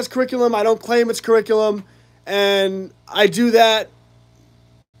advertised it as curriculum. I don't claim it's curriculum, and I do that.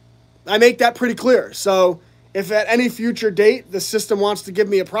 I make that pretty clear. So if at any future date the system wants to give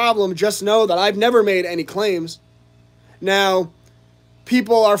me a problem, just know that I've never made any claims. Now,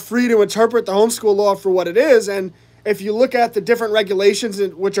 people are free to interpret the homeschool law for what it is, and if you look at the different regulations,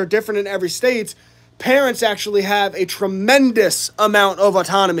 which are different in every state, parents actually have a tremendous amount of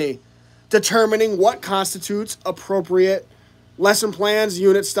autonomy determining what constitutes appropriate lesson plans,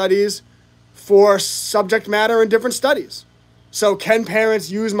 unit studies for subject matter in different studies. So can parents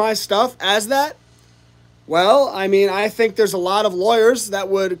use my stuff as that? Well, I mean, I think there's a lot of lawyers that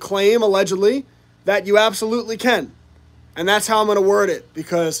would claim, allegedly, that you absolutely can. And that's how I'm going to word it,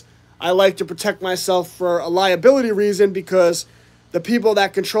 because I like to protect myself for a liability reason, because the people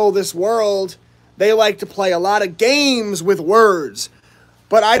that control this world, they like to play a lot of games with words.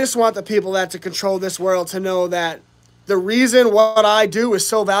 But I just want the people that to control this world to know that the reason what I do is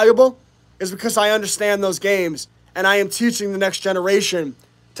so valuable is because I understand those games, and I am teaching the next generation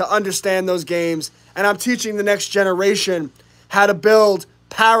to understand those games, and I'm teaching the next generation how to build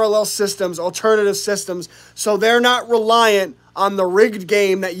parallel systems, alternative systems, so they're not reliant on the rigged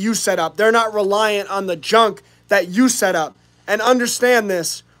game that you set up. They're not reliant on the junk that you set up. And understand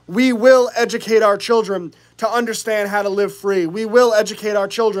this, we will educate our children to understand how to live free. We will educate our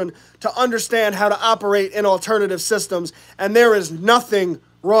children to understand how to operate in alternative systems. And there is nothing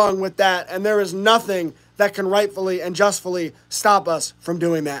wrong with that. And there is nothing that can rightfully and justfully stop us from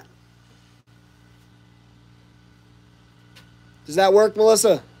doing that. Does that work,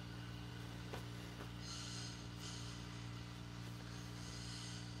 Melissa?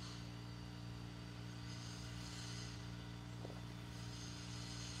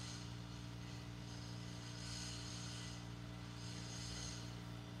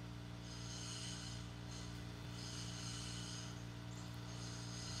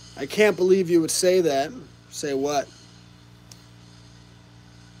 I can't believe you would say that. Say what?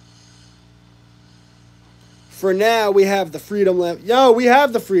 For now, we have the freedom left. Yo, we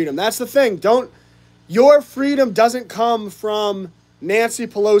have the freedom. That's the thing. Your freedom doesn't come from Nancy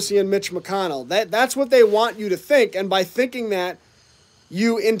Pelosi and Mitch McConnell. That's what they want you to think. And by thinking that,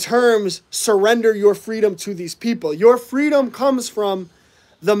 you in terms surrender your freedom to these people. Your freedom comes from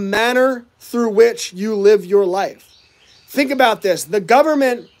the manner through which you live your life. Think about this. The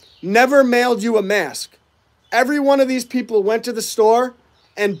government never mailed you a mask. Every one of these people went to the store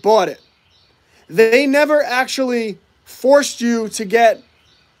and bought it. They never actually forced you to get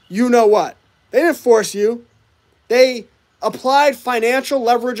you know what. They didn't force you. They applied financial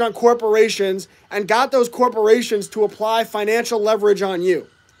leverage on corporations and got those corporations to apply financial leverage on you.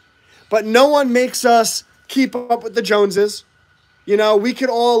 But no one makes us keep up with the Joneses. You know, we could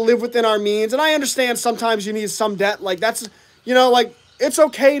all live within our means. And I understand sometimes you need some debt. Like that's, you know, like it's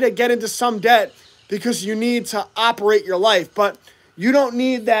okay to get into some debt because you need to operate your life. But you don't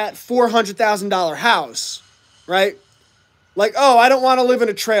need that $400,000 house, right? Like, oh, I don't want to live in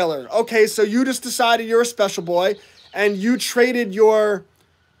a trailer. Okay, so you just decided you're a special boy and you traded your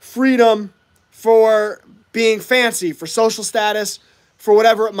freedom for being fancy, for social status, for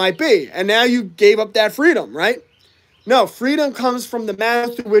whatever it might be. And now you gave up that freedom, right? No, freedom comes from the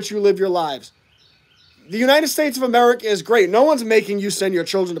manner through which you live your lives. The United States of America is great. No one's making you send your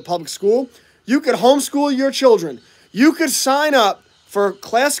children to public school. You could homeschool your children. You could sign up for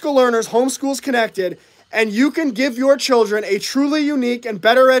Classical Learners Homeschools Connected, and you can give your children a truly unique and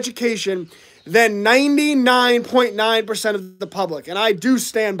better education than 99.9% of the public. And I do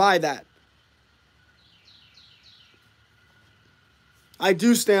stand by that. I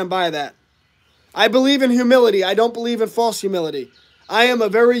do stand by that. I believe in humility. I don't believe in false humility. I am a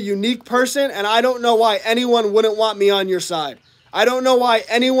very unique person, and I don't know why anyone wouldn't want me on your side. I don't know why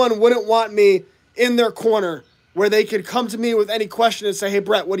anyone wouldn't want me in their corner where they could come to me with any question and say, hey,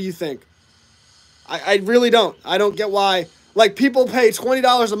 Brett, what do you think? I really don't. I don't get why. Like, people pay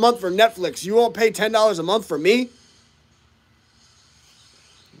 $20 a month for Netflix. You won't pay $10 a month for me?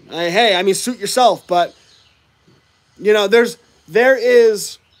 Hey, I mean, suit yourself. But, you know, there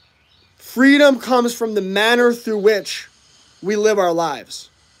is freedom comes from the manner through which we live our lives.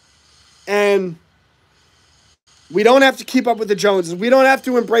 And we don't have to keep up with the Joneses. We don't have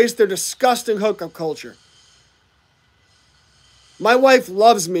to embrace their disgusting hookup culture. My wife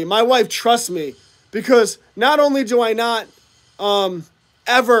loves me. My wife trusts me. Because not only do I not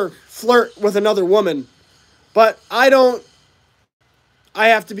ever flirt with another woman, but I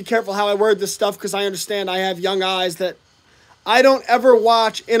have to be careful how I word this stuff because I understand I have young eyes that I don't ever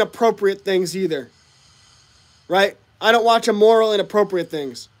watch inappropriate things either. Right? I don't watch immoral, inappropriate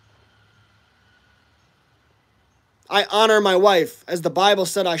things. I honor my wife as the Bible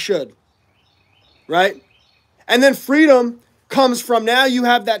said I should. Right? And then freedom comes from now you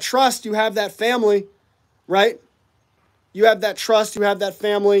have that trust, you have that family, right? You have that trust, you have that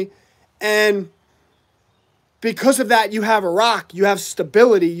family, and because of that, you have a rock, you have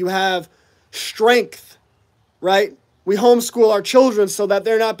stability, you have strength, right? We homeschool our children so that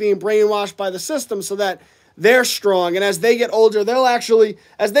they're not being brainwashed by the system, so that they're strong, and as they get older, they won't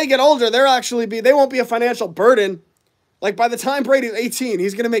be a financial burden. Like by the time Brady's 18,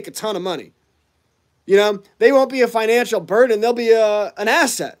 he's going to make a ton of money. You know, they won't be a financial burden. They'll be an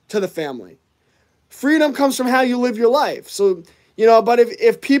asset to the family. Freedom comes from how you live your life. So, you know, but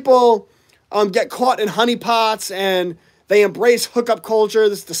if people get caught in honeypots and they embrace hookup culture,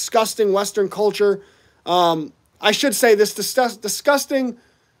 this disgusting Western culture, I should say this disgusting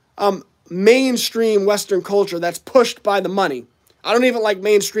mainstream Western culture that's pushed by the money. I don't even like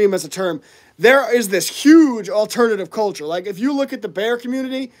mainstream as a term. There is this huge alternative culture. Like if you look at the bear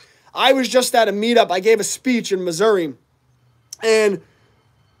community, I was just at a meetup. I gave a speech in Missouri, and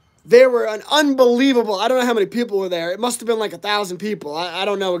there were an unbelievable, I don't know how many people were there. It must have been like 1,000 people. I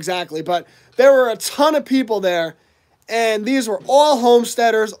don't know exactly, but there were a ton of people there, and these were all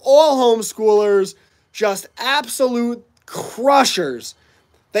homesteaders, all homeschoolers, just absolute crushers.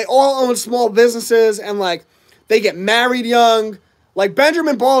 They all own small businesses, and like they get married young. Like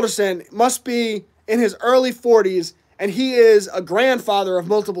Benjamin Balderson must be in his early 40s, and he is a grandfather of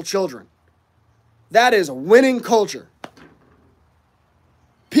multiple children. That is a winning culture.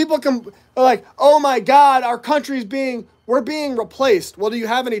 People are like, oh my God, our country's we're being replaced. Well, do you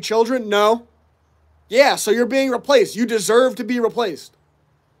have any children? No. Yeah, so you're being replaced. You deserve to be replaced.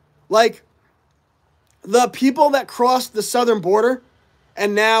 Like, the people that crossed the southern border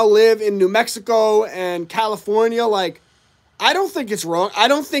and now live in New Mexico and California, like, I don't think it's wrong. I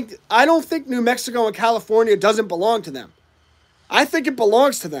don't think New Mexico and California doesn't belong to them. I think it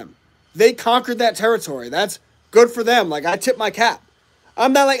belongs to them. They conquered that territory. That's good for them. Like, I tip my cap.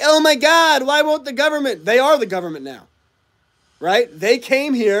 I'm not like, oh my God, why won't the government? They are the government now, right? They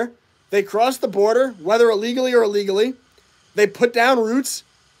came here. They crossed the border, whether illegally or illegally. They put down roots.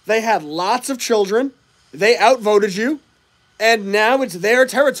 They had lots of children. They outvoted you. And now it's their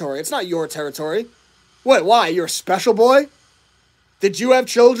territory. It's not your territory. What, why? You're a special boy? Did you have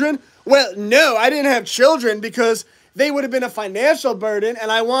children? Well, no, I didn't have children because they would have been a financial burden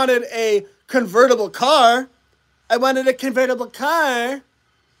and I wanted a convertible car. I wanted a convertible car.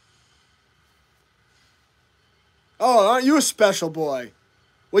 Oh, aren't you a special boy?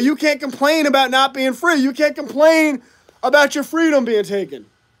 Well, you can't complain about not being free. You can't complain about your freedom being taken.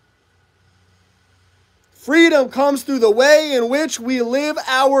 Freedom comes through the way in which we live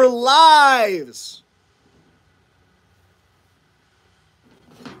our lives.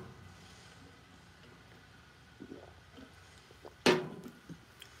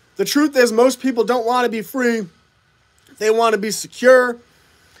 The truth is, most people don't want to be free. They want to be secure.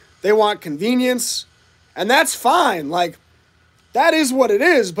 They want convenience. And that's fine. Like, that is what it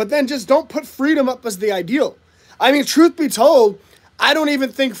is. But then just don't put freedom up as the ideal. I mean, truth be told, I don't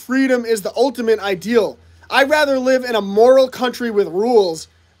even think freedom is the ultimate ideal. I'd rather live in a moral country with rules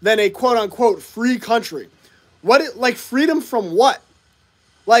than a quote-unquote free country. Like, freedom from what?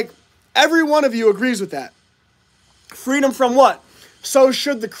 Like, every one of you agrees with that. Freedom from what? So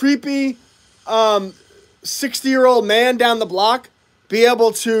should the creepy 60-year-old man down the block be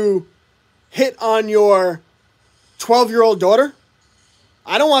able to hit on your 12-year-old daughter?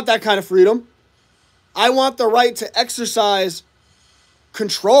 I don't want that kind of freedom. I want the right to exercise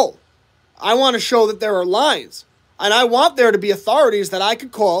control. I want to show that there are lines. And I want there to be authorities that I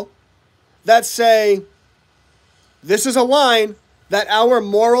could call that say, this is a line that our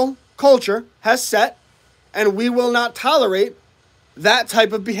moral culture has set, and we will not tolerate that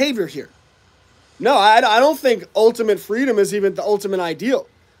type of behavior here. No, I don't think ultimate freedom is even the ultimate ideal.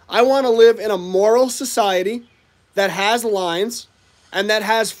 I want to live in a moral society that has lines and that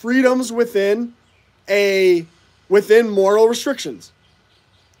has freedoms within moral restrictions.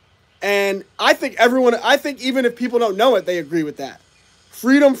 And I think even if people don't know it, they agree with that.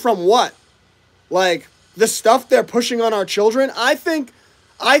 Freedom from what? Like the stuff they're pushing on our children? I think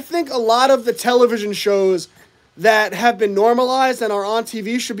a lot of the television shows that have been normalized and are on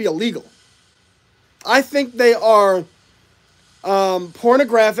TV should be illegal. I think they are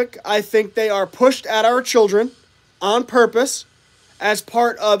pornographic. I think they are pushed at our children on purpose as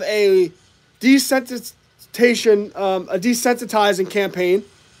part of a desensitizing campaign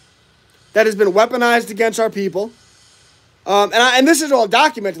that has been weaponized against our people. And this is all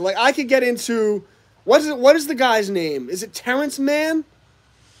documented. Like, I could get into, what is the guy's name? Is it Terrence Mann?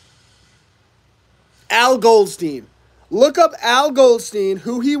 Al Goldstein. Look up Al Goldstein,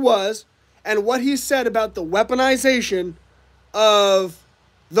 who he was, and what he said about the weaponization of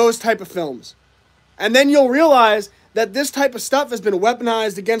those type of films. And then you'll realize that this type of stuff has been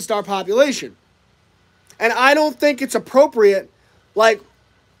weaponized against our population. And I don't think it's appropriate. Like,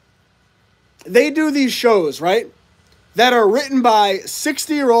 they do these shows, right, that are written by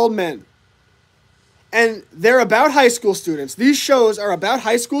 60-year-old men. And they're about high school students. These shows are about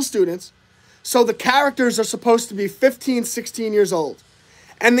high school students. So the characters are supposed to be 15, 16 years old.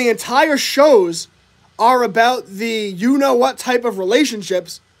 And the entire shows are about the you-know-what type of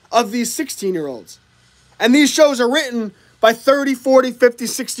relationships of these 16-year-olds. And these shows are written by 30, 40, 50,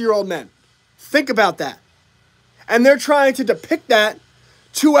 60-year-old men. Think about that. And they're trying to depict that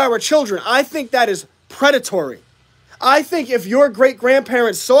to our children. I think that is predatory. I think if your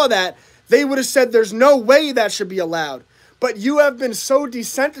great-grandparents saw that, they would have said there's no way that should be allowed. But you have been so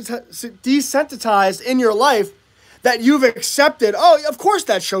desensitized in your life that you've accepted, oh, of course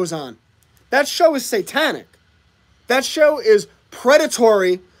that show's on. That show is satanic. That show is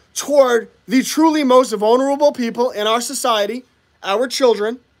predatory toward the truly most vulnerable people in our society, our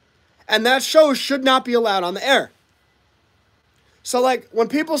children, and that show should not be allowed on the air. So, like, when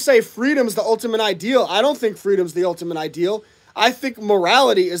people say freedom's the ultimate ideal, I don't think freedom's the ultimate ideal. I think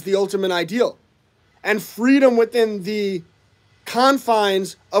morality is the ultimate ideal. And freedom within the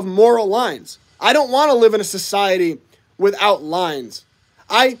confines of moral lines. I don't want to live in a society without lines.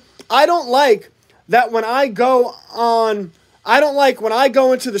 I don't like that when I go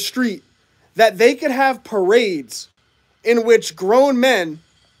into the street that they could have parades in which grown men,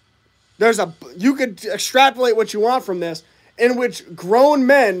 you could extrapolate what you want from this, in which grown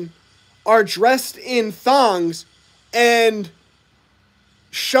men are dressed in thongs and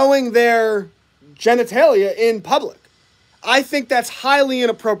showing their genitalia in public. I think that's highly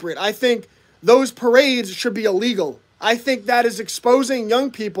inappropriate. I think those parades should be illegal. I think that is exposing young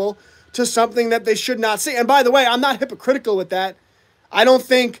people to something that they should not see. And by the way, I'm not hypocritical with that. I don't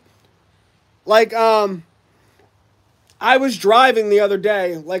think, like, I was driving the other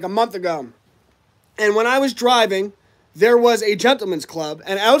day, like a month ago. And when I was driving, there was a gentleman's club.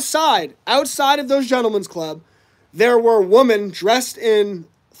 And outside of those gentlemen's club, there were women dressed in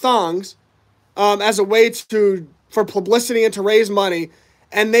thongs as a way for publicity and to raise money.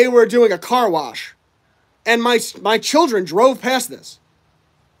 And they were doing a car wash. And my children drove past this.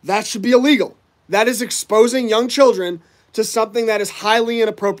 That should be illegal. that is exposing young children to something that is highly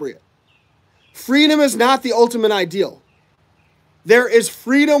inappropriate. Freedom is not the ultimate ideal. There is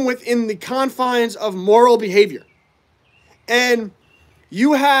freedom within the confines of moral behavior. And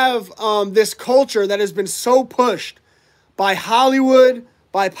you have this culture that has been so pushed by Hollywood,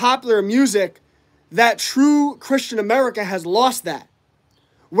 by popular music, that true Christian America has lost that.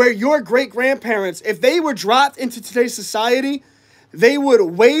 Where your great-grandparents, if they were dropped into today's society, they would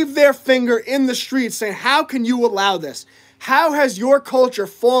wave their finger in the street saying, how can you allow this? How has your culture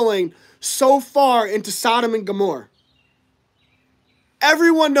fallen so far into Sodom and Gomorrah?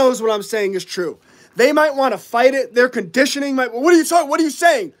 Everyone knows what I'm saying is true. They might want to fight it. Their conditioning might, what are you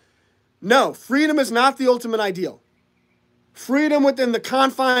saying? No, freedom is not the ultimate ideal. Freedom within the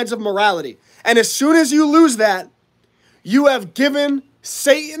confines of morality. And as soon as you lose that, you have given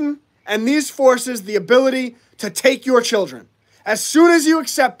Satan and these forces the ability to take your children. As soon as you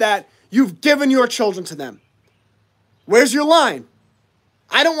accept that, you've given your children to them. Where's your line?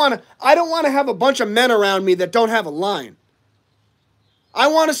 I don't want to have a bunch of men around me that don't have a line. I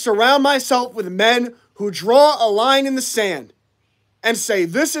want to surround myself with men who draw a line in the sand and say,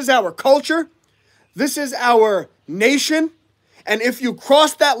 this is our culture, this is our nation, and if you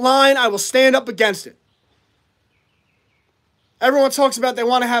cross that line, I will stand up against it. Everyone talks about they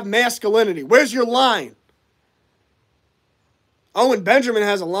want to have masculinity. Where's your line? Owen Benjamin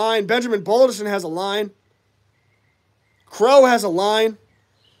has a line. Benjamin Balderson has a line. Crow has a line.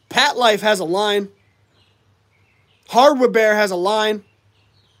 Pat Life has a line. Hardwood Bear has a line.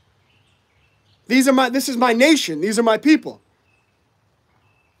 This is my nation. These are my people.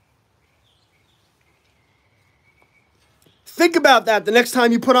 Think about that the next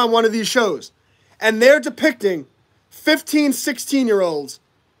time you put on one of these shows. And they're depicting 15, 16-year-olds.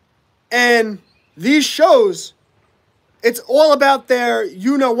 And these shows, it's all about their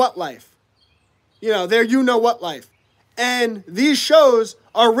you-know-what life. Their you-know-what life. And these shows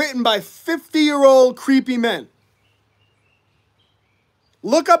are written by 50-year-old creepy men.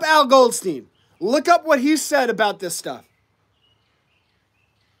 Look up Al Goldstein. Look up what he said about this stuff.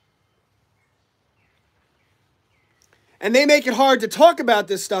 And they make it hard to talk about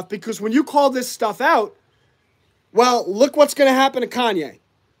this stuff because when you call this stuff out, well, look what's going to happen to Kanye.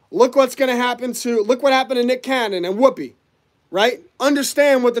 Look what happened to Nick Cannon and Whoopi, right?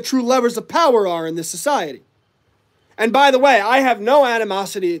 Understand what the true levers of power are in this society. And by the way, I have no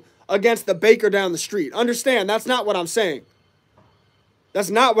animosity against the baker down the street. Understand, that's not what I'm saying. That's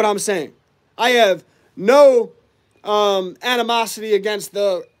not what I'm saying. I have no animosity against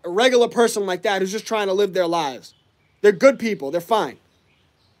the regular person like that who's just trying to live their lives. They're good people. They're fine.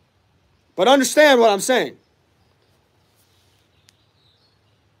 But understand what I'm saying.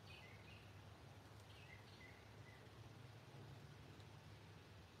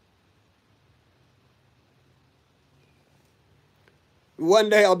 One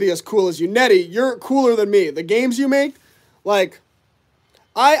day I'll be as cool as you. Nettie, you're cooler than me. The games you make, like,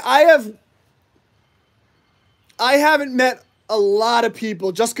 I haven't met a lot of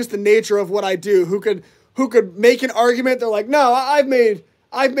people just because the nature of what I do who could make an argument. They're like, no, I've made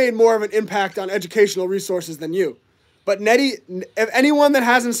more of an impact on educational resources than you. But Nettie, if anyone that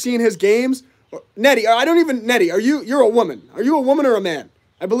hasn't seen his games, Nettie, you're a woman. Are you a woman or a man?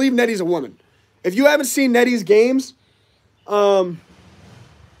 I believe Nettie's a woman. If you haven't seen Nettie's games, go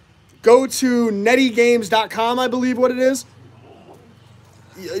to nettiegames.com, I believe what it is.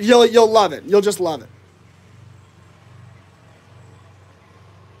 You'll love it. You'll just love it.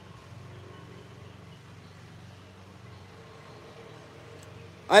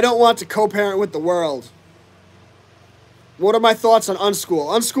 I don't want to co-parent with the world. What are my thoughts on unschool?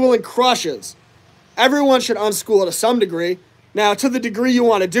 Unschooling crushes. Everyone should unschool to some degree. Now, to the degree you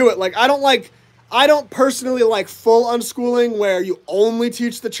want to do it, I don't personally like full unschooling where you only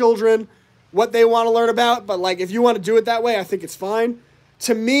teach the children what they want to learn about. But if you want to do it that way, I think it's fine.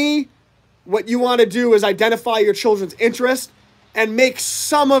 To me, what you want to do is identify your children's interest and make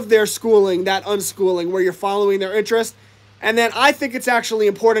some of their schooling that unschooling where you're following their interest. And then I think it's actually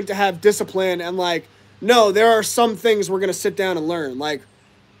important to have discipline and no, there are some things we're going to sit down and learn.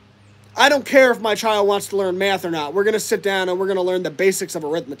 I don't care if my child wants to learn math or not. We're going to sit down and we're going to learn the basics of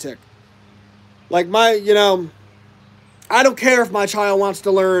arithmetic. I don't care if my child wants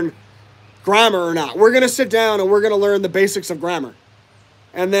to learn grammar or not. We're going to sit down and we're going to learn the basics of grammar.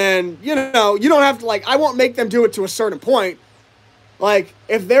 And then, you don't have to, I won't make them do it to a certain point.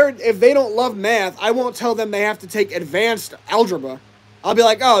 If they don't love math, I won't tell them they have to take advanced algebra. I'll be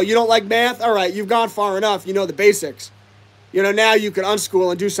like, oh, you don't like math? All right, you've gone far enough. You know the basics. Now you can unschool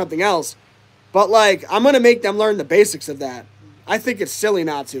and do something else. But, I'm going to make them learn the basics of that. I think it's silly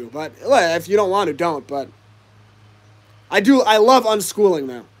not to, but if you don't want to, don't. But I do. I love unschooling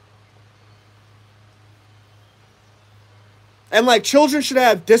them. And like children should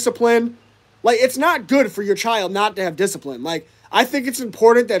have discipline. Like it's not good for your child not to have discipline. Like I think it's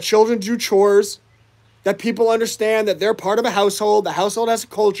important that children do chores, that people understand that they're part of a household. The household has a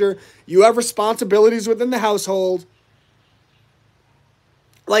culture. You have responsibilities within the household.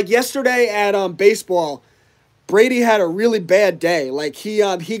 Like yesterday at baseball, Brady had a really bad day. Like he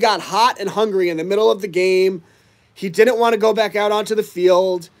got hot and hungry in the middle of the game. He didn't want to go back out onto the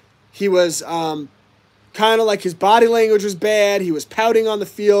field. He was kind of like his body language was bad. He was pouting on the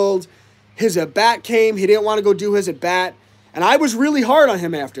field. His at-bat came. He didn't want to go do his at-bat. And I was really hard on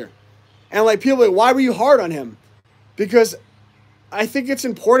him after. And like people were like, why were you hard on him? Because I think it's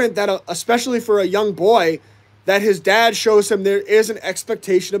important that, especially for a young boy, that his dad shows him there is an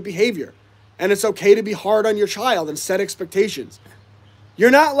expectation of behavior. And it's okay to be hard on your child and set expectations. You're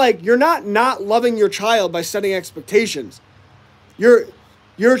not loving your child by setting expectations.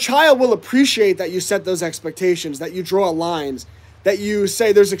 Your child will appreciate that you set those expectations, that you draw lines, that you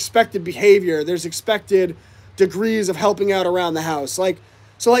say there's expected behavior, there's expected degrees of helping out around the house.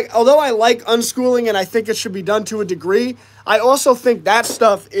 So although I like unschooling and I think it should be done to a degree, I also think that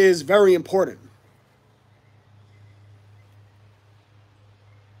stuff is very important.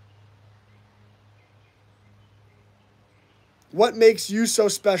 What makes you so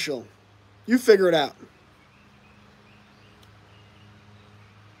special? You figure it out.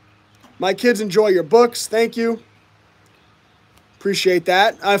 My kids enjoy your books. Thank you. Appreciate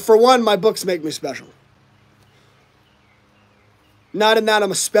that. For one, my books make me special. Not in that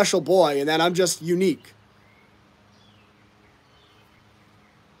I'm a special boy and that I'm just unique.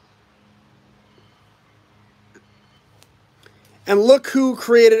 And look who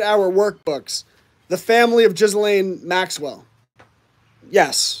created our workbooks. The family of Ghislaine Maxwell.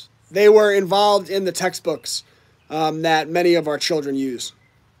 Yes, they were involved in the textbooks that many of our children use.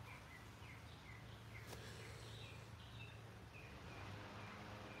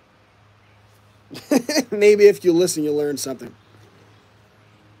 Maybe if you listen, you'll learn something.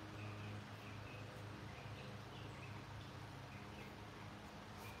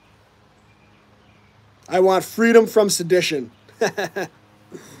 I want freedom from sedition.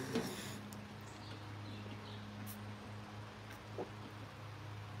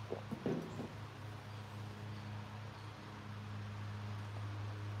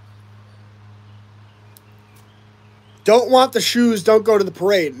 Don't want the shoes, don't go to the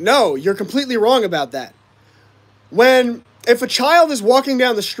parade. No, you're completely wrong about that. If a child is walking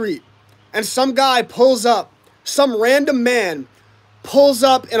down the street and some guy pulls up, some random man pulls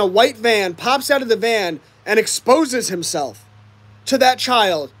up in a white van, pops out of the van, and exposes himself to that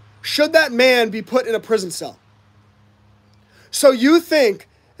child, should that man be put in a prison cell? So you think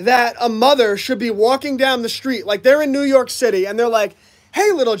that a mother should be walking down the street, like they're in New York City, and they're like,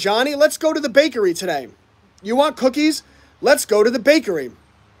 hey, little Johnny, let's go to the bakery today. You want cookies? Let's go to the bakery.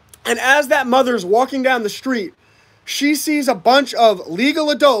 And as that mother's walking down the street, she sees a bunch of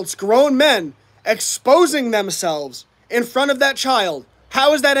legal adults, grown men, exposing themselves in front of that child.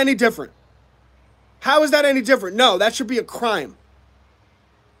 How is that any different? How is that any different? No, that should be a crime.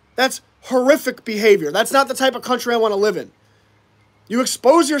 That's horrific behavior. That's not the type of country I want to live in. You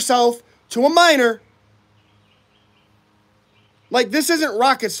expose yourself to a minor. Like, this isn't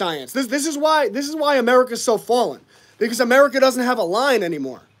rocket science. This is why America's so fallen. Because America doesn't have a line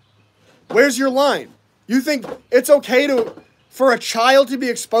anymore. Where's your line? You think it's okay for a child to be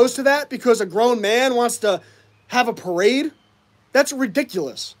exposed to that because a grown man wants to have a parade? That's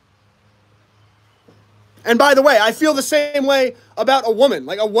ridiculous. And by the way, I feel the same way about a woman.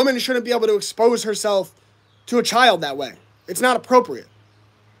 Like, a woman shouldn't be able to expose herself to a child that way. It's not appropriate.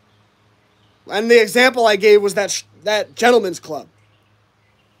 And the example I gave was that gentleman's club.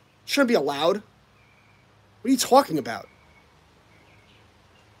 Shouldn't be allowed. What are you talking about?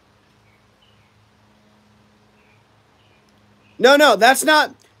 No, that's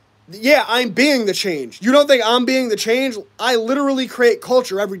not... Yeah, I'm being the change. You don't think I'm being the change? I literally create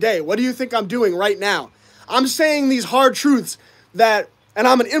culture every day. What do you think I'm doing right now? I'm saying these hard truths that... And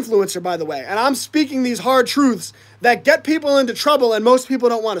I'm an influencer, by the way. And I'm speaking these hard truths that get people into trouble and most people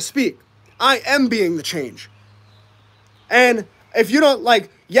don't want to speak. I am being the change. And if you don't,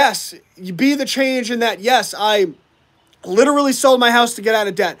 yes, you be the change in that, yes, I literally sold my house to get out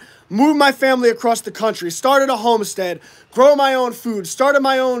of debt, moved my family across the country, started a homestead, grow my own food, started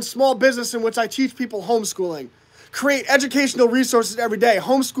my own small business in which I teach people homeschooling, create educational resources every day,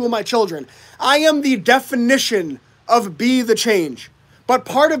 homeschool my children. I am the definition of be the change. But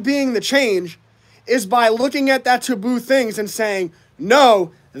part of being the change is by looking at that taboo things and saying,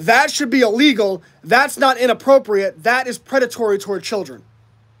 no, that should be illegal. That's not inappropriate. That is predatory toward children.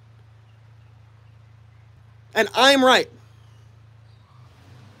 And I'm right.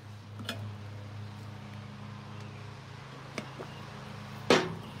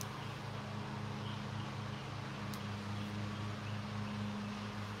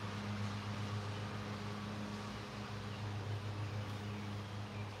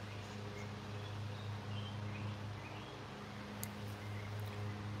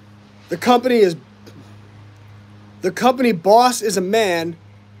 The company boss is a man.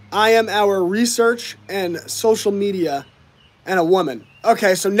 I am our research and social media and a woman.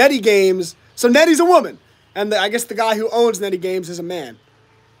 Okay, so Netty Games. So Netty's a woman. And I guess the guy who owns Netty Games is a man.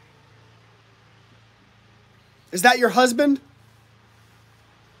 Is that your husband?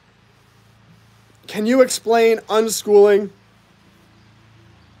 Can you explain unschooling?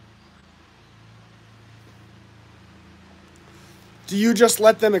 Do you just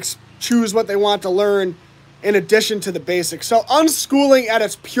let them choose what they want to learn in addition to the basics? So unschooling at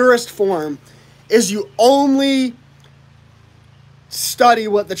its purest form is you only study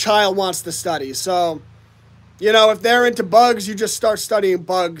what the child wants to study. So, if they're into bugs, you just start studying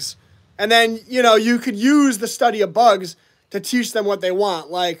bugs. And then, you could use the study of bugs to teach them what they want.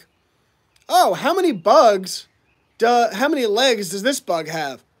 Like, oh, how many legs does this bug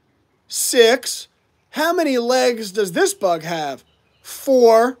have? 6. How many legs does this bug have?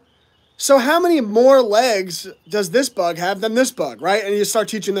 4. So how many more legs does this bug have than this bug, right? And you start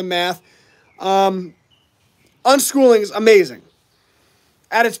teaching them math. Unschooling is amazing.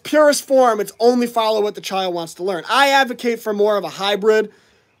 At its purest form, it's only follow what the child wants to learn. I advocate for more of a hybrid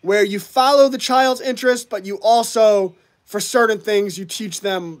where you follow the child's interest, but you also, for certain things, you teach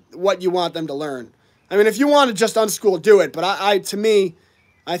them what you want them to learn. I mean, if you want to just unschool, do it. But to me,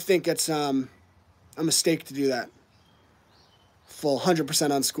 I think it's a mistake to do that. Full 100%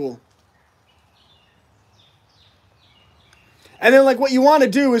 unschool. And then what you want to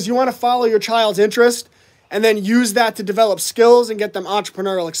do is you want to follow your child's interest and then use that to develop skills and get them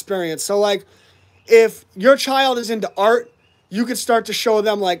entrepreneurial experience. So if your child is into art, you could start to show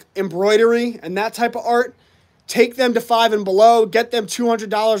them embroidery and that type of art. Take them to Five and Below, get them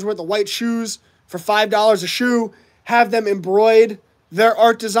 $200 worth of white shoes for $5 a shoe, have them embroider their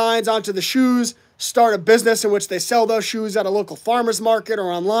art designs onto the shoes, start a business in which they sell those shoes at a local farmer's market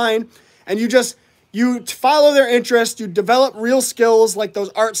or online. And you follow their interest, you develop real skills like those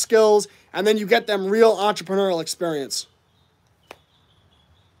art skills, and then you get them real entrepreneurial experience.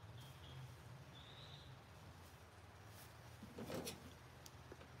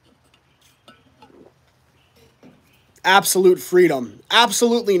 Absolute freedom.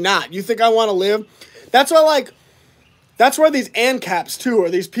 Absolutely not. You think I want to live? That's where these ANCAPs too are,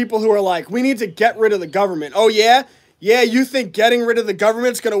 these people who are we need to get rid of the government. Oh yeah? Yeah, you think getting rid of the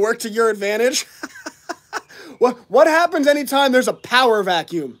government's going to work to your advantage? What happens anytime there's a power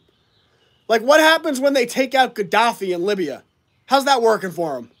vacuum? What happens when they take out Gaddafi in Libya? How's that working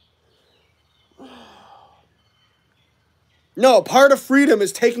for them? No, part of freedom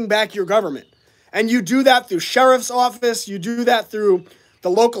is taking back your government. And you do that through sheriff's office. You do that through the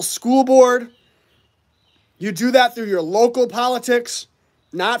local school board. You do that through your local politics,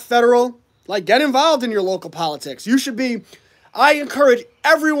 not federal. Get involved in your local politics. I encourage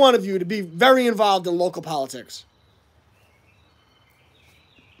every one of you to be very involved in local politics.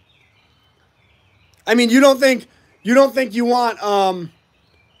 I mean, you don't think you want a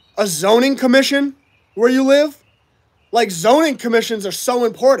zoning commission where you live? Zoning commissions are so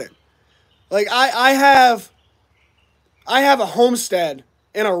important. I have a homestead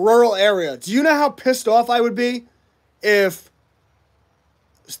in a rural area. Do you know how pissed off I would be if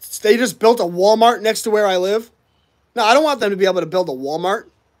they just built a Walmart next to where I live? No, I don't want them to be able to build a Walmart.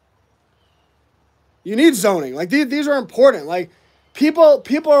 You need zoning. These are important.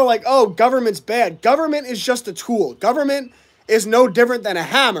 People are oh, government's bad. Government is just a tool. Government is no different than a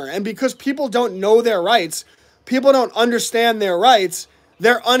hammer. And because people don't know their rights, people don't understand their rights,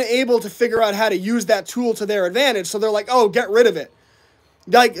 they're unable to figure out how to use that tool to their advantage. So they're oh, get rid of it.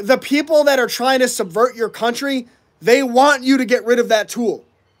 The people that are trying to subvert your country, they want you to get rid of that tool.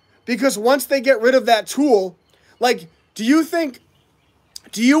 Because once they get rid of that tool, do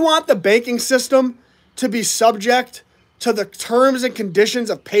you want the banking system to be subject to the terms and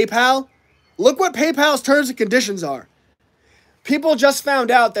conditions of PayPal? Look what PayPal's terms and conditions are. People just found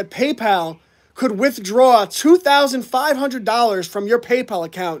out that PayPal could withdraw $2,500 from your PayPal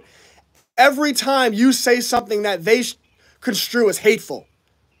account every time you say something that they construe as hateful.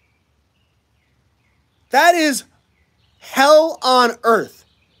 That is hell on earth.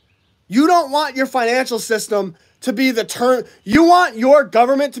 You don't want your financial system to be the term. You want your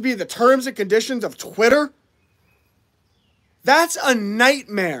government to be the terms and conditions of Twitter? That's a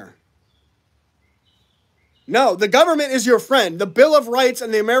nightmare. No, the government is your friend. The Bill of Rights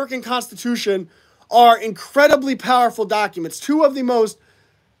and the American Constitution are incredibly powerful documents, two of the most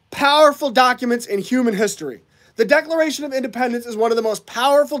powerful documents in human history. The Declaration of Independence is one of the most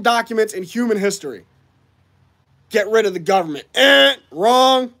powerful documents in human history. Get rid of the government.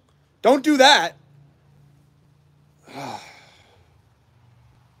 Wrong. Don't do that.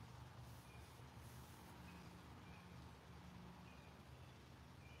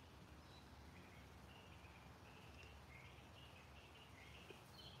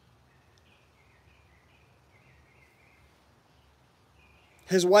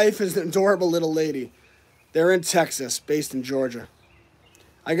 His wife is an adorable little lady. They're in Texas, based in Georgia.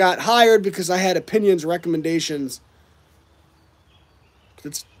 I got hired because I had opinions, recommendations.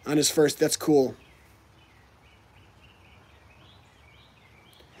 That's on his first. That's cool.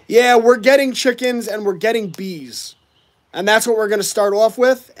 Yeah, we're getting chickens and we're getting bees. And that's what we're going to start off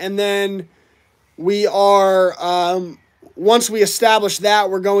with. And then we are, once we establish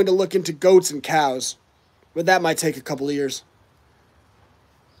that, we're going to look into goats and cows. But that might take a couple of years.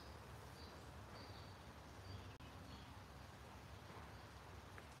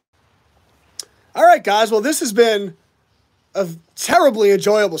 All right, guys. Well, this has been a terribly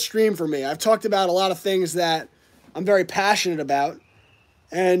enjoyable stream for me. I've talked about a lot of things that I'm very passionate about.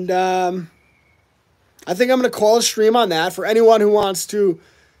 And I think I'm going to call a stream on that. For anyone who wants to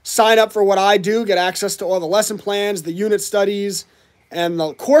sign up for what I do, get access to all the lesson plans, the unit studies, and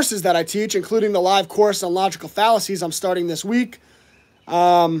the courses that I teach, including the live course on logical fallacies I'm starting this week.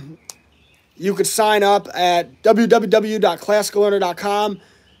 You could sign up at www.classicallearner.com.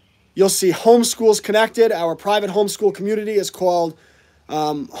 You'll see Homeschools Connected. Our private homeschool community is called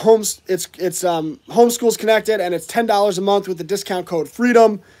Homeschools Connected, and it's $10 a month with the discount code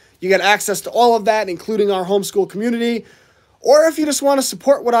FREEDOM. You get access to all of that, including our homeschool community. Or if you just want to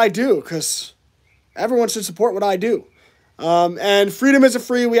support what I do, because everyone should support what I do. And freedom isn't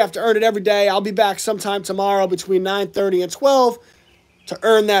free. We have to earn it every day. I'll be back sometime tomorrow between 9:30 and 12 to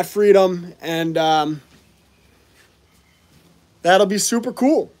earn that freedom. And that'll be super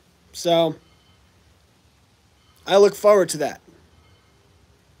cool. So I look forward to that.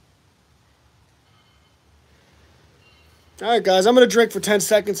 All right, guys, I'm going to drink for 10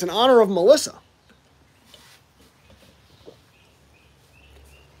 seconds in honor of Melissa.